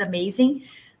 it's amazing.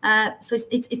 So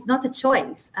it's not a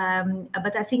choice,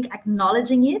 but I think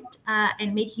acknowledging it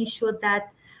and making sure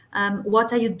that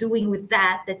what are you doing with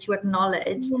that you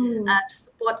acknowledge to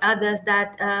support others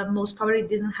that most probably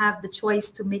didn't have the choice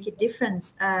to make a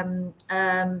difference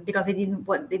because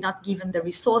they're not given the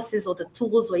resources or the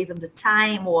tools or even the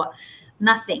time or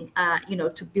nothing,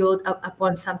 to build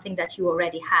upon something that you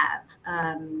already have.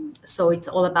 So it's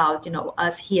all about,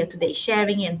 us here today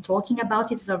sharing and talking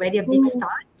about it is already a big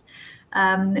start.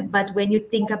 But when you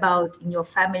think about in your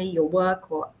family, your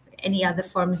work, or any other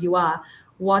forms you are,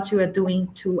 what you are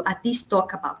doing to at least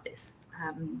talk about this,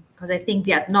 because I think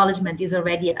the acknowledgement is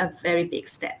already a very big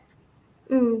step.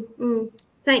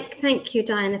 Thank you,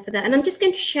 Diana, for that. And I'm just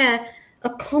going to share a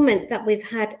comment that we've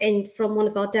had in from one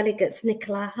of our delegates,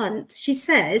 Nicola Hunt. She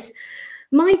says,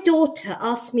 my daughter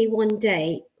asked me one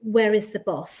day, where is the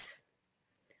boss?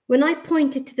 When I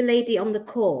pointed to the lady on the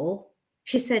call,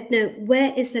 she said, no,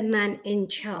 where is the man in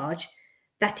charge?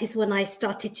 That is when I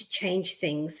started to change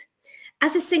things.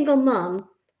 As a single mum,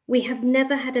 we have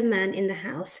never had a man in the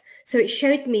house, so it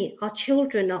showed me our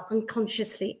children are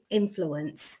unconsciously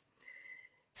influenced.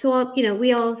 So,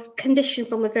 we are conditioned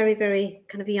from a very, very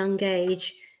kind of young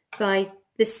age by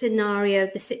the scenario,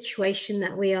 the situation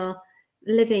that we are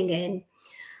living in.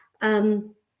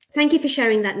 Thank you for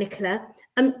sharing that, Nicola.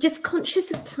 I'm just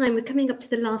conscious of time. We're coming up to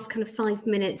the last kind of 5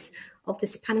 minutes of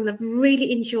this panel. I've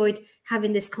really enjoyed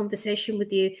having this conversation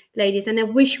with you, ladies, and I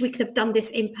wish we could have done this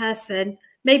in person.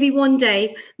 Maybe one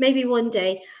day,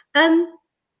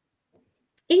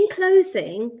 In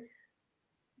closing,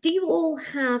 do you all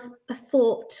have a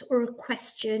thought or a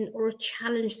question or a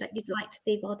challenge that you'd like to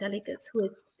leave our delegates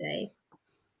with today?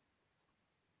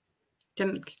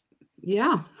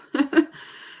 Yeah.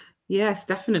 Yes,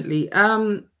 definitely.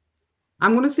 I'm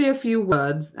going to say a few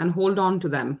words and hold on to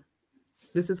them.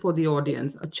 This is for the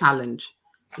audience, a challenge,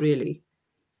 really.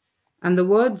 And the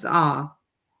words are,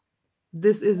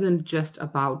 this isn't just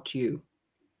about you.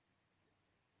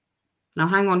 Now,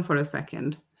 hang on for a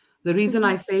second. The reason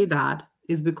I say that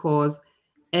is because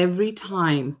every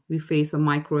time we face a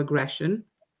microaggression,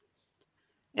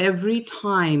 every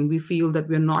time we feel that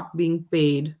we're not being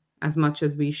paid as much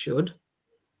as we should,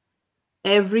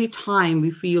 every time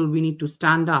we feel we need to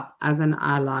stand up as an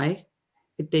ally,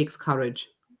 it takes courage.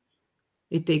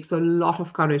 It takes a lot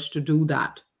of courage to do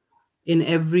that in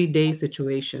everyday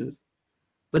situations.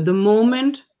 But the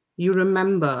moment you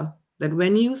remember that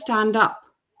when you stand up,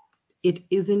 it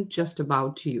isn't just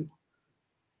about you.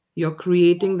 You're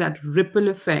creating that ripple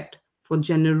effect for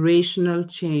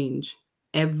generational change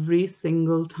every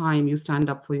single time you stand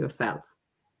up for yourself.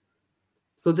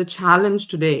 So the challenge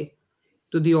today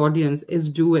to the audience is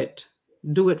do it.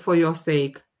 Do it for your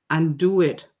sake and do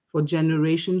it for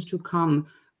generations to come,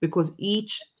 because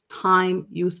each time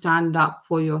you stand up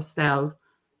for yourself,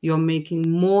 you're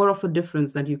making more of a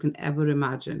difference than you can ever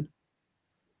imagine.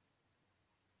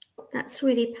 That's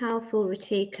really powerful,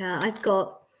 Ritika. I've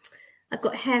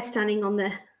got hair standing on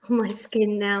my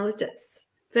skin now. That's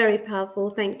very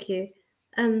powerful. Thank you.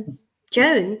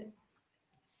 Joan?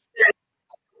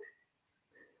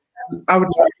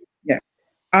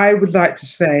 I would like to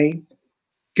say,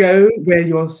 go where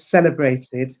you're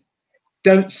celebrated.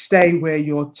 Don't stay where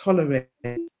you're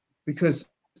tolerated, because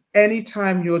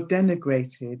anytime you're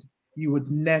denigrated, you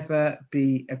would never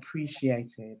be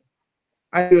appreciated.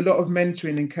 I do a lot of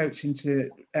mentoring and coaching to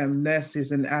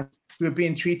nurses and who are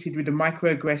being treated with a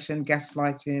microaggression,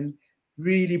 gaslighting,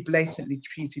 really blatantly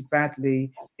treated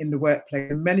badly in the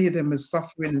workplace. And many of them are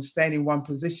suffering and staying in one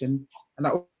position and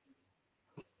are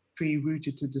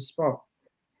rooted to the spot.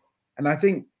 And I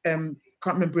think, can't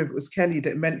remember if it was Kelly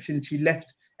that mentioned she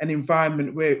left an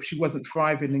environment where she wasn't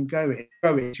thriving and growing.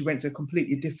 She went to a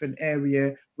completely different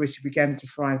area where she began to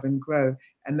thrive and grow.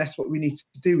 And that's what we need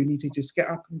to do. We need to just get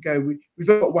up and go. We've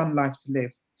got one life to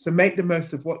live. So make the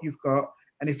most of what you've got.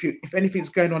 And if anything's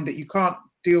going on that you can't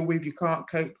deal with, you can't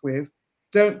cope with,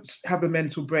 don't have a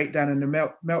mental breakdown and a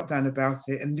meltdown about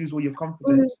it and lose all your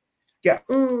confidence. Get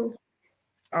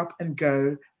up and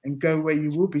go where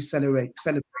you will be celebrated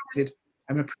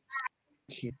and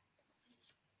appreciated.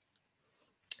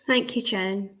 Thank you,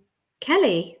 Joan.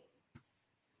 Kelly.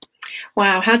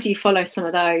 Wow, how do you follow some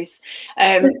of those?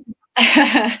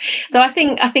 So I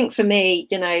think for me,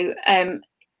 you know, and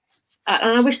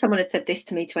I wish someone had said this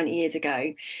to me 20 years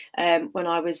ago, when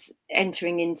I was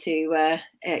entering into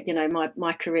you know,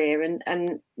 my career,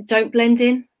 and don't blend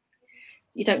in.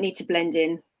 You don't need to blend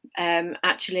in.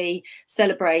 Actually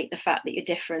celebrate the fact that you're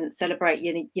different, celebrate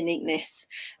your uniqueness,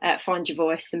 find your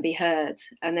voice and be heard.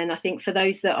 And then I think for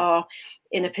those that are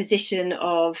in a position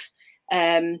of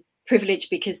privilege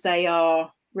because they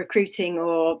are recruiting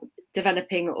or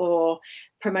developing or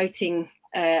promoting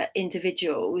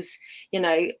individuals, you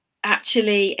know,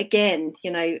 actually, again,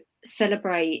 you know,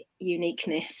 celebrate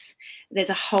uniqueness. There's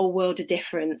a whole world of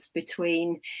difference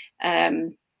between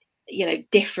you know,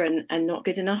 different and not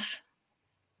good enough.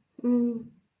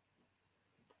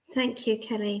 Thank you,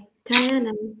 Kelly.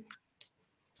 Diana.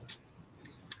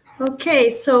 Okay,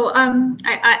 so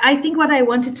I think what I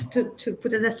wanted to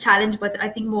put as a challenge, but I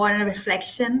think more in a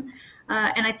reflection,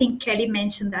 and I think Kelly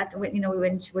mentioned that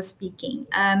when she was speaking.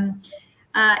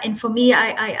 And for me,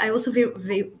 I also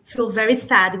feel very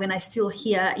sad when I still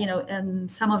hear,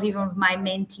 some of even my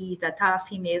mentees that are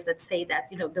females that say that,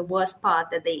 the worst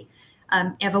part that they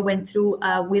ever went through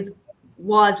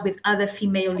was with other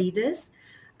female leaders.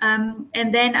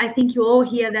 And then I think you all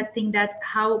hear that thing that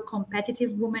how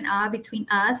competitive women are between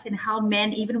us and how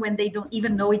men, even when they don't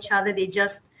even know each other, they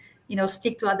just,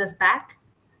 stick to others' back.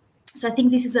 So I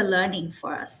think this is a learning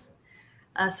for us.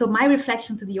 So my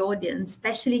reflection to the audience,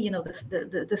 especially,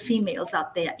 the females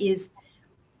out there, is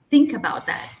think about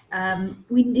that.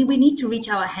 We need to reach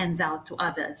our hands out to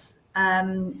others,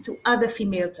 to other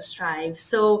females to strive.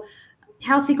 So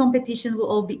healthy competition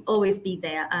will always be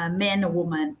there, man or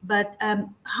woman. But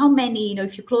how many,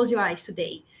 if you close your eyes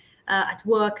today, at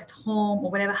work, at home, or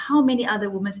whatever, how many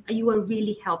other women you are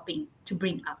really helping to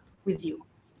bring up with you?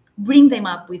 Bring them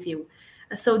up with you.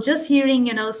 So just hearing,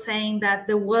 saying that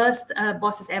the worst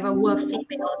bosses ever were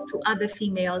females to other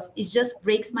females, it just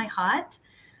breaks my heart,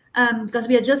 because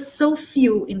we are just so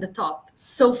few in the top,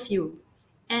 so few.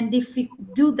 And if we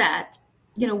do that,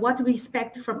 what we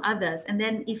expect from others. And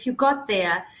then if you got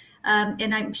there,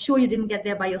 and I'm sure you didn't get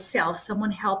there by yourself,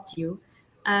 someone helped you,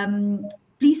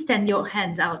 please stand your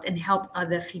hands out and help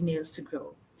other females to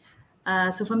grow.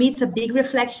 So for me, it's a big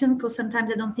reflection, because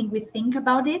sometimes I don't think we think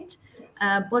about it.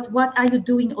 But what are you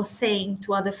doing or saying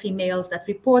to other females that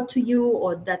report to you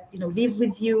or that live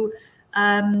with you?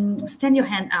 Stand your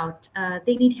hand out.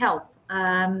 They need help.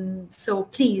 So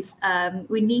please,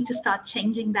 we need to start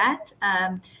changing that.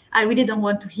 I really don't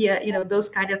want to hear those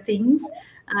kind of things,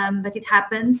 but it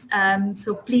happens.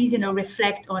 So please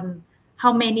reflect on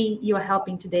how many you are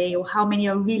helping today, or how many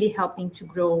are really helping to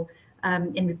grow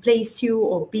and replace you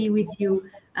or be with you.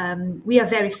 We are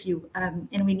very few,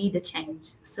 and we need a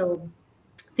change. So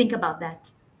think about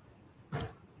that.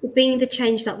 Being the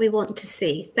change that we want to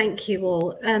see. Thank you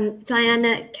all.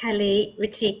 Diana, Kelly,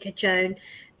 Ritika, Joan,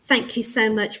 thank you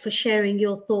so much for sharing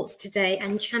your thoughts today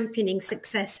and championing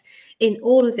success in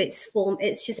all of its form.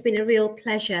 It's just been a real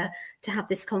pleasure to have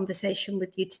this conversation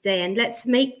with you today. And let's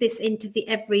make this into the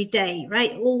everyday,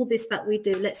 right? All this that we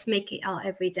do, let's make it our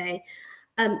everyday.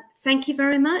 Thank you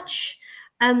very much.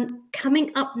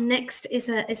 Coming up next is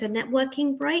a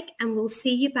networking break, and we'll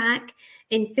see you back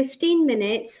in 15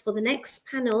 minutes for the next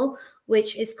panel,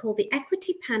 which is called the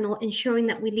Equity Panel, ensuring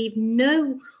that we leave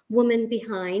no woman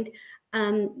behind,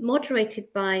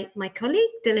 moderated by my colleague,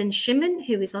 Dylan Shimon,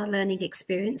 who is our Learning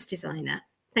Experience Designer.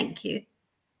 Thank you.